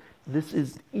Lamed. This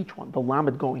is each one. The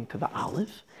Lamed going to the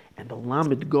Aleph, and the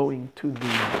Lamed going to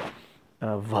the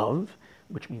Vav,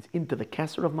 which means into the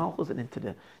Keser of Malchus and into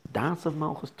the Das of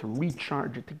Malchus to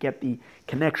recharge it, to get the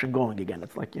connection going again.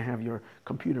 It's like you have your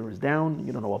computer is down,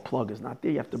 you don't know a plug is not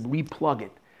there, you have to replug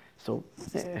it. So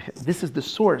this is the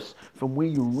source from where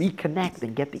you reconnect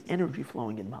and get the energy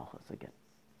flowing in Malchus again.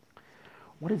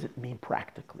 What does it mean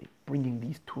practically, bringing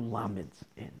these two Lameds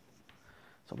in?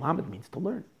 So Lamed means to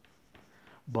learn.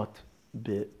 But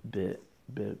B'pnimius,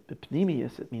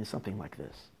 it means something like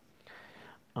this.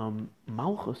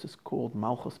 Malchus is called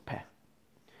Malchus Peh.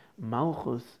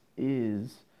 Malchus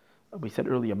is, we said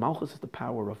earlier, Malchus is the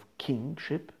power of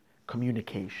kingship,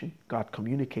 communication. God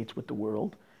communicates with the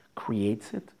world,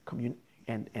 creates it,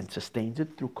 and sustains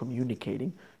it through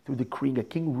communicating, through decreeing. A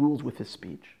king rules with his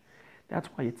speech. That's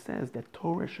why it says that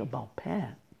Torah Shabbal Peh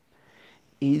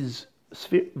is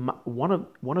one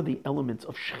of the elements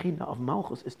of Shechina, of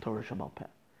Malchus, is Torah Shabbal Peh.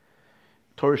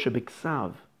 Torah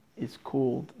Shabiksav is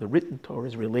called, the written Torah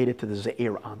is related to the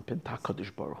Ze'er Anpin,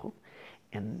 HaKadosh Baruch Hu,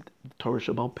 and Torah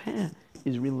Shabbal Peh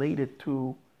is related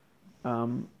to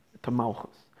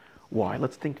Malchus. Why?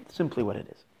 Let's think simply what it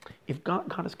is. If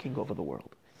God is king over the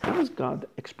world, how does God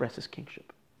express his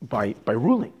kingship? By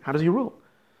ruling. How does he rule?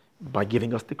 By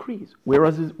giving us decrees. Where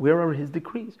are his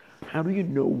decrees? How do you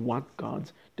know what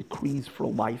God's decrees for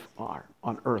life are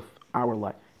on earth, our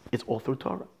life? It's all through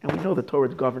Torah. And we know that Torah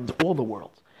governs all the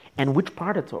worlds. And which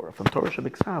part of Torah? From Torah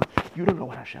Shabiksav, you don't know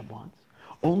what Hashem wants.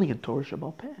 Only in Torah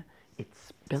Shabbal Peh, it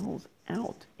spells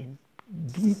out in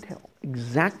detail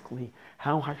exactly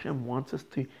how Hashem wants us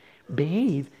to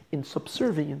behave in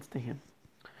subservience to him.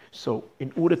 So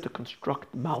in order to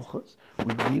construct Malchus,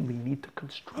 we really need to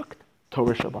construct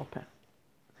Torah Shabbal Peh.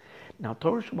 Now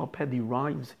Torah Shabbal Peh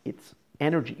derives its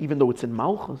energy, even though it's in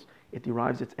Malchus, it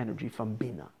derives its energy from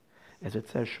Bina. As it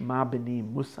says, Shema b'ni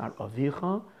musar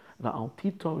avicha, va'al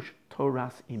titosh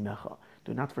toras imecha.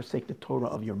 Do not forsake the Torah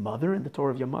of your mother, and the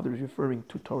Torah of your mother is referring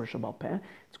to Torah Shabbal Peh.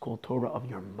 It's called Torah of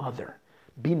your mother.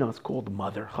 Bina is called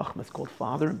mother, Chachma is called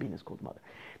father, and Bina is called mother.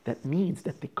 That means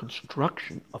that the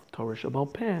construction of Torah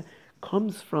Shabbal Peh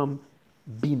comes from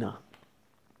Bina,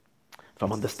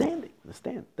 from understanding.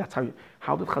 Understand? That's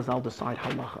how did Chazal decide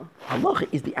halacha? Halacha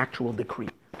is the actual decree.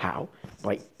 How?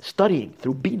 By studying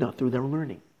through Bina, through their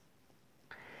learning.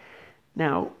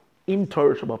 Now, in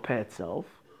Torah Shabbal Peh itself,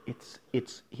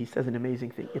 he says an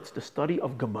amazing thing. It's the study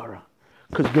of Gemara.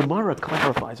 Because Gemara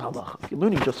clarifies halacha. If you're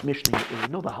learning just Mishnah, you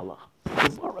know the halacha.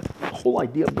 Gemara, the whole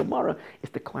idea of Gemara is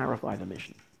to clarify the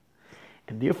Mishnah.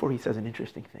 And therefore he says an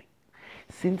interesting thing.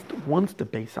 Since once the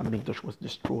Beis HaMikdash was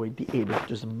destroyed, the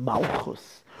Eibishter's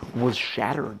Malchus was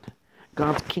shattered.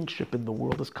 God's kingship in the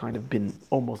world has kind of been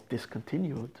almost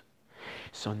discontinued.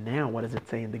 So now, what does it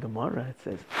say in the Gemara? It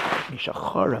says,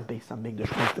 Mishachara Beis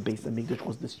HaMikdash, once the Beis HaMikdash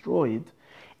was destroyed,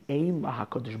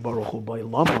 God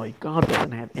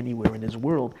doesn't have anywhere in his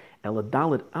world only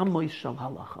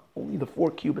the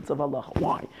 4 cubits of halacha.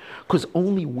 Why? Because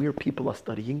only where people are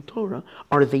studying Torah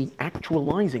are they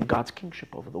actualizing God's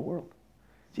kingship over the world.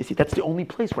 So you see, that's the only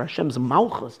place where Hashem's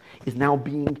Malchus is now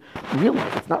being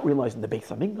realized. It's not realized in the Beis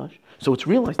HaMikdash, so it's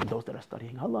realized in those that are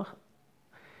studying halacha.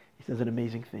 He says an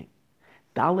amazing thing.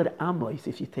 Daled Amos,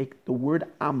 if you take the word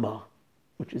Amma,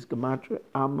 which is gematria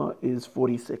Amma, is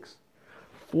 46.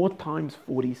 4 times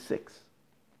 46.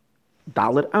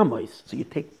 Dalet Ammos. So you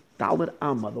take Dalet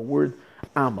Amma, the word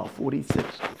Amma, 46,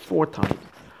 4 times,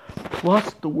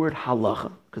 plus the word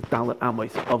halacha, because Dalet Amma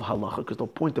is of halacha, because the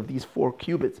point of these 4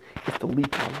 cubits is to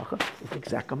lead to halacha, is the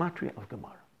exact gematria of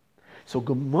Gemara. So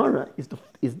Gemara is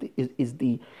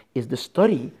the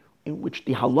study in which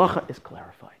the halacha is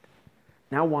clarified.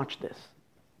 Now watch this.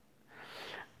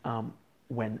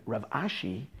 When Rav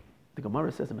Ashi, the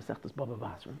Gemara says in Masechtas Bava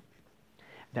Basra,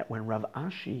 that when Rav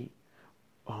Ashi,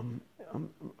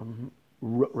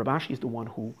 Rav Ashi is the one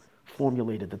who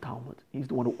formulated the Talmud. He's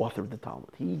the one who authored the Talmud.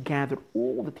 He gathered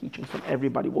all the teachings from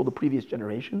everybody, all the previous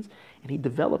generations, and he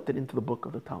developed it into the book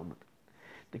of the Talmud.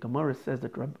 The Gemara says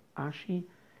that Rav Ashi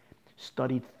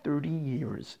studied 30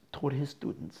 years, taught his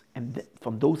students, and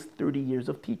from those 30 years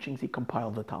of teachings, he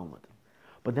compiled the Talmud.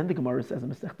 But then the Gemara says in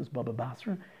Masechtas Baba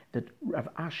Basra that Rav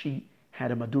Ashi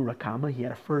had a Madura Kama, he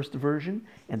had a first version,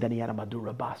 and then he had a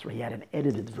Madura Basra, he had an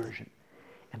edited version.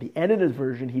 And the edited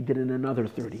version he did in another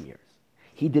 30 years.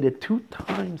 He did it 2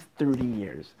 times 30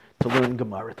 years to learn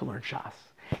Gemara, to learn Shas.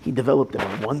 He developed it in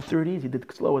 130s. He did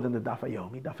it slower than the Daf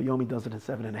Yomi. Daf Yomi does it in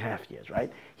 7.5 years,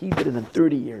 right? He did it in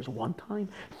 30 years one time,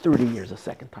 30 years a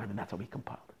second time, and that's how he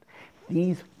compiled it.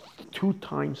 These 2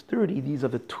 times 30, these are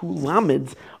the 2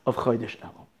 lamids of Chodesh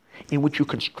Elul, in which you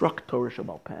construct Torah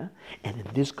Sheba'al Peh. And in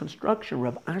this construction,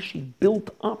 Rav Ashi built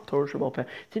up Torah Sheba'al Peh.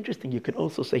 It's interesting, you could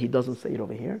also say he doesn't say it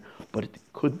over here, but it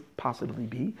could possibly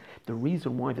be the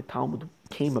reason why the Talmud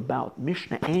came about,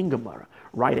 Mishnah and Gemara,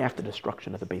 right after the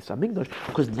destruction of the Beis HaMikdash,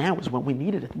 because now is when we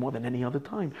needed it more than any other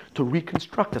time, to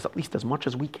reconstruct as at least as much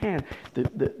as we can, the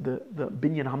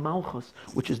Binyan HaMalchus,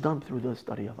 which is done through the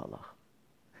study of Allah.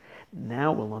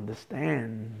 Now we'll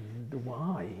understand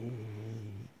why.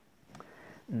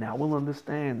 Now we'll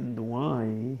understand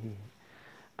why.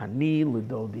 Ani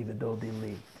l'dodi v'dodi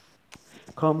li.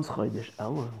 Comes Chodesh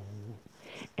Elul,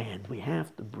 and we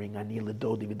have to bring Ani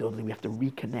l'dodi v'dodi li. We have to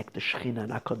reconnect the Shechina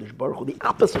and HaKadosh Baruch Hu, the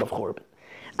opposite of Chorban.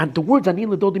 And the words Ani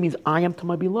l'dodi means I am to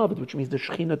my beloved, which means the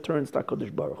Shechina turns to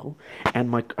HaKadosh Baruch Hu, and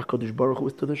my HaKadosh Baruch Hu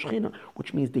is to the Shechina,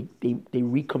 which means they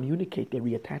recommunicate, they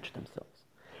reattach themselves.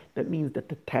 That means that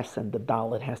the Tes and the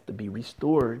Dalet has to be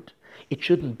restored. It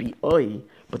shouldn't be Oi,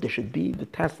 but there should be the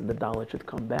Tes and the Dalet should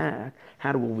come back.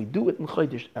 How will we do it in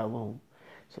Chodesh Elul?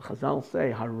 So Chazal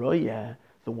say, Haroyeh,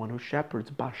 the one who shepherds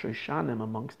Bashoshanim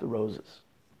amongst the roses.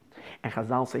 And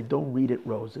Chazal say, don't read it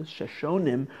roses,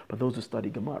 Sheshonim, but those who study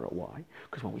Gemara. Why?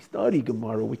 Because when we study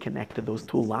Gemara, we connect to those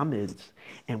 2 lamids,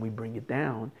 and we bring it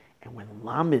down. And when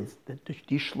lamids,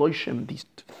 these shloishim, these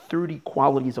 30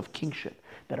 qualities of kingship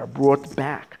that are brought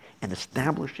back and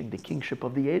establishing the kingship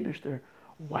of the Eibishter,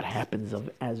 what happens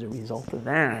as a result of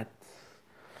that?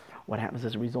 What happens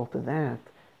as a result of that?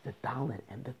 The Dalet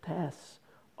and the Tes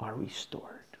are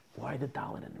restored. Why the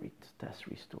Dalet and the Tes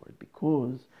restored?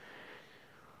 Because,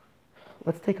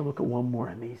 let's take a look at one more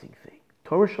amazing thing.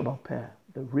 Torah Sheba'al Peh,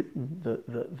 the written,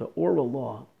 the oral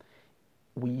law,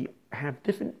 we have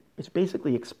different, it's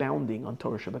basically expounding on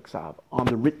Torah Sheba'al on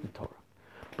the written Torah.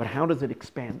 But how does it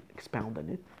expound on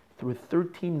it? Through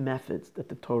 13 methods that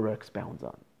the Torah expounds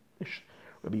on.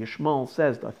 Rabbi Yishmael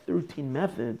says there are 13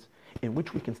 methods in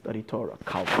which we can study Torah.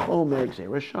 Kal Chomer,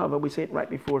 Gzeira Shava, we say it right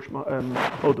before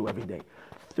Hodu every day.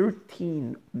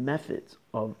 13 methods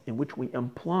in which we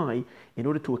apply in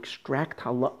order to extract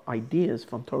ideas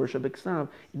from Torah Sheba'al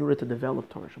in order to develop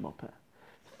Torah Sheba'al Peh.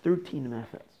 13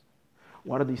 methods.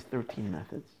 What are these 13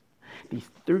 methods? These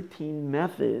 13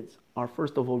 methods are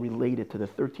first of all related to the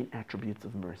 13 attributes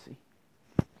of mercy,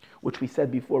 which we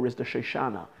said before is the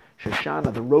Shoshana.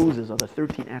 Shoshana, the roses, are the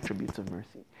 13 attributes of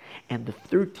mercy. And the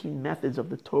 13 methods of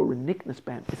the Torah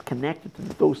Niknasban is connected to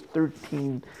those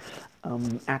 13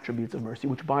 attributes of mercy,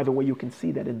 which, by the way, you can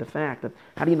see that in the fact that,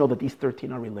 how do you know that these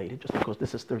 13 are related? Just because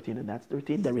this is 13 and that's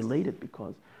 13? They're related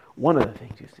because one of the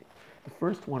things you see. The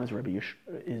first one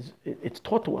is it's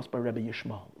taught to us by Rabbi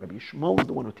Yishmael. Rabbi Yishmael is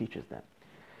the one who teaches that.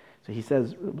 So he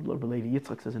says, Rabbi Levi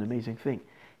Yitzchak says an amazing thing.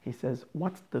 He says,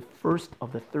 what's the first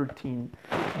of the 13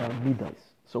 midas?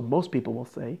 So most people will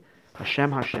say,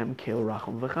 Hashem, Hashem, Keil,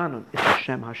 Rachum, V'chanun. It's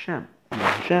Hashem, Hashem.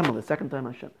 Hashem, and the second time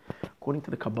Hashem. According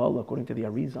to the Kabbalah, according to the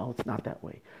Arizal, it's not that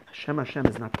way. Hashem, Hashem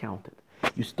is not counted.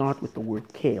 You start with the word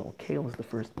Keil. Keil is the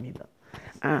first midah.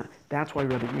 That's why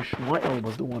Rabbi Yishmael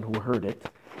was the one who heard it.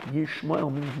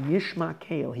 Yishmael means Yishma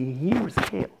Keil. He hears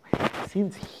Keil.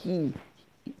 Since he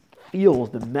feels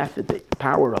the method, the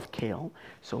power of Kel.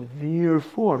 So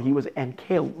therefore, and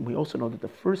Kel, we also know that the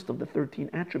first of the 13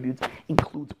 attributes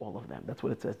includes all of them. That's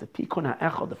what it says. The Tikkun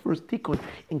HaEchad, the first Tikkun,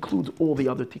 includes all the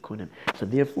other Tikkunim. So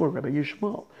therefore, Rabbi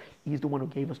Yishmael, he's the one who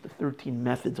gave us the 13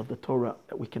 methods of the Torah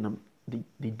that we can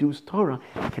deduce Torah,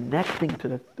 connecting to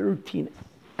the 13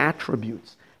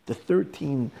 attributes, the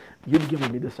 13 Yud Gimel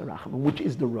Midas HaRachamim, which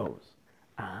is the rose.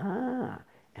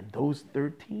 And those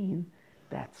 13,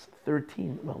 that's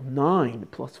 13. Well, 9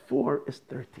 plus 4 is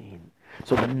 13.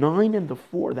 So the 9 and the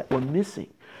 4 that we're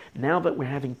missing, now that we're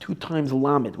having 2 times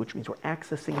Lamed, which means we're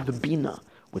accessing the Bina,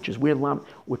 which is where Lamed,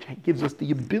 which gives us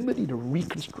the ability to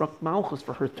reconstruct Malchus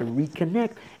for her to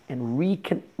reconnect and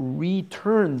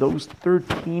return those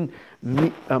 13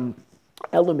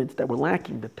 elements that were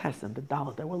lacking, the Tes and the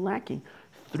Dalet that were lacking,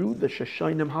 through the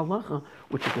Sheshainim Halacha,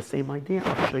 which is the same idea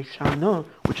of Sheshana,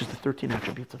 which is the 13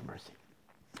 attributes of mercy.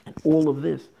 And all of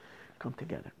this come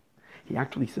together. He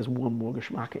actually says one more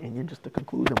Geshmaka Inyan, just to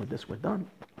conclude, and with this we're done.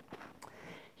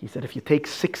 He said if you take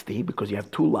 60, because you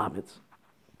have 2 Lameds,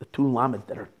 the 2 Lameds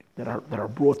that are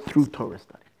brought through Torah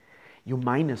study, you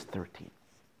minus 13,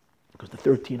 because the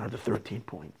 13 are the 13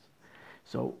 points.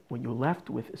 So when you're left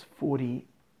with is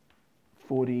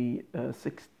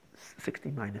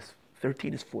 60 minus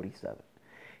 13 is 47.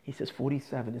 He says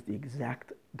 47 is the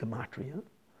exact gematria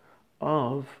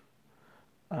of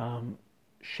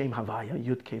Shem Havaya,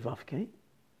 Yud Kei Vav Kei,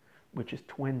 which is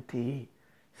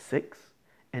 26,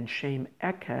 and Shem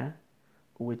Eke,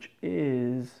 which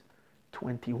is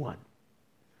 21.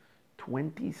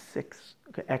 26,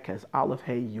 okay, Eke is Aleph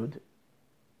Hey Yud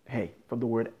Hey, from the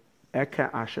word Eke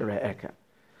Asher Eke.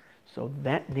 So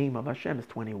that name of Hashem is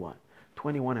 21.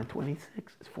 21 and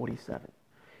 26 is 47.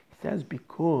 He says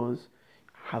because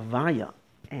Havaya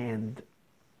and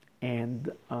Eke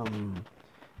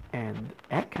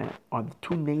are the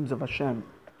 2 names of Hashem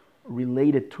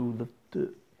related to the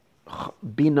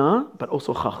Bina, but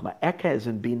also Chachma. Eke is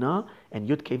in Bina, and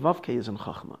Yud Kei Vav Kei is in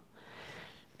Chachma.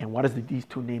 And what does these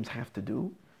 2 names have to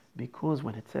do? Because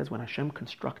when it says, when Hashem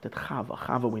constructed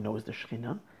Chava we know is the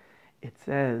Shechina, it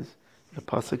says, the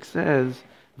Pasuk says,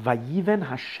 Vayiven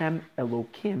Hashem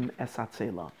Elokim es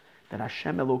hatzela, that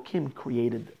Hashem Elokim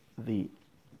created the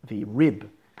rib.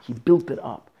 He built it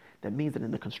up. That means that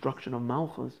in the construction of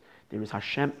Malchus, there is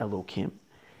Hashem Elokim.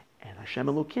 And Hashem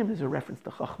Elokim is a reference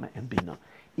to Chachma and Bina.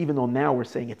 Even though now we're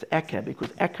saying it's Eke, because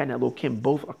Eke and Elokim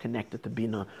both are connected to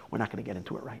Bina. We're not going to get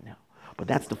into it right now. But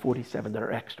that's the 47 that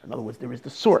are extra. In other words, there is the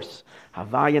source.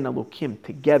 Havaya and Elokim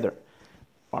together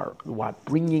are what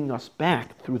bringing us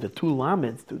back through the 2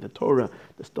 Lameds, through the Torah,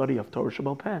 the study of Torah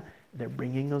Sheba'al Peh. They're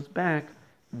bringing us back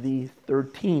the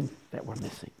 13 that we're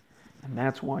missing. And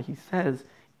that's why he says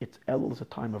Elul is a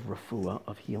time of refuah,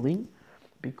 of healing,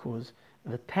 because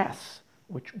the Tes,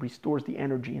 which restores the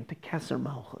energy into Keser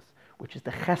Malchus, which is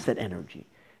the Chesed energy,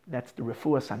 that's the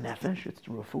refuah sanefesh, it's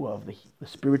the refuah of the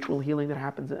spiritual healing that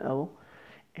happens in Elul,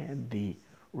 and the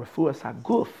refuah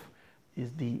saguf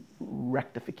is the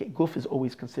rectification. Guf is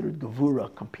always considered gevura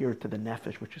compared to the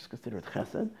nefesh, which is considered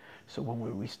chesed. So when we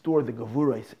restore the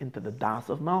gevura into the das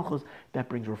of malchus, that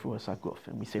brings refuah saguf,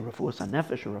 and we say refuah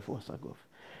sanefesh or refuah saguf.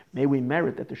 May we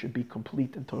merit that there should be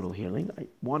complete and total healing. I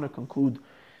want to conclude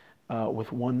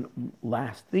with one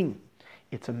last thing.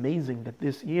 It's amazing that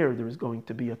this year there is going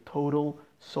to be a total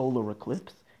solar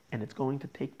eclipse, and it's going to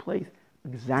take place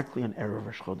exactly on Erev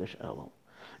Rosh Chodesh Elul.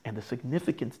 And the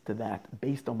significance to that,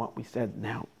 based on what we said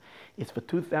now, is for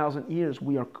 2,000 years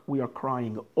we are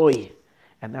crying Oy,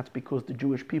 and that's because the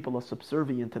Jewish people are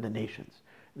subservient to the nations.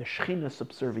 The Shekhinah is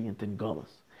subservient in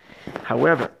Golus.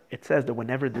 However, it says that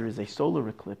whenever there is a solar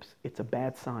eclipse, it's a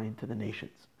bad sign to the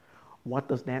nations. What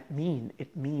does that mean?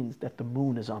 It means that the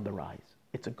moon is on the rise.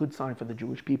 It's a good sign for the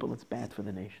Jewish people, it's bad for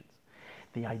the nations.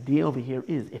 The idea over here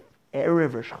is if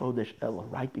Erev Rosh Chodesh Elul,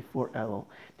 right before Elul,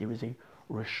 there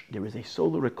is a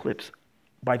solar eclipse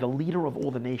by the leader of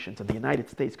all the nations of the United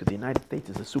States, because the United States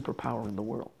is a superpower in the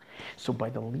world. So by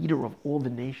the leader of all the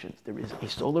nations, there is a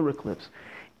solar eclipse.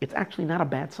 It's actually not a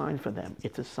bad sign for them.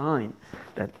 It's a sign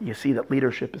that you see that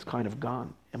leadership is kind of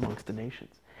gone amongst the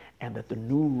nations, and that the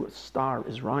new star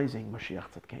is rising,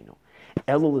 Mashiach Tzidkenu.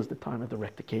 Elul is the time of the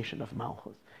rectification of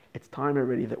Malchus. It's time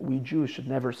already that we Jews should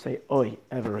never say Oy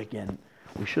ever again.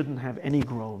 We shouldn't have any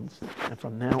groans, and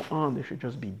from now on there should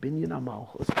just be Binyan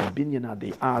HaMalchus, Binyan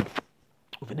HaDe'ag,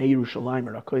 V'nei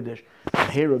Yerushalayim HaKodesh,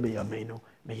 V'hera B'yameinu.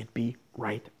 May it be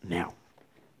right now.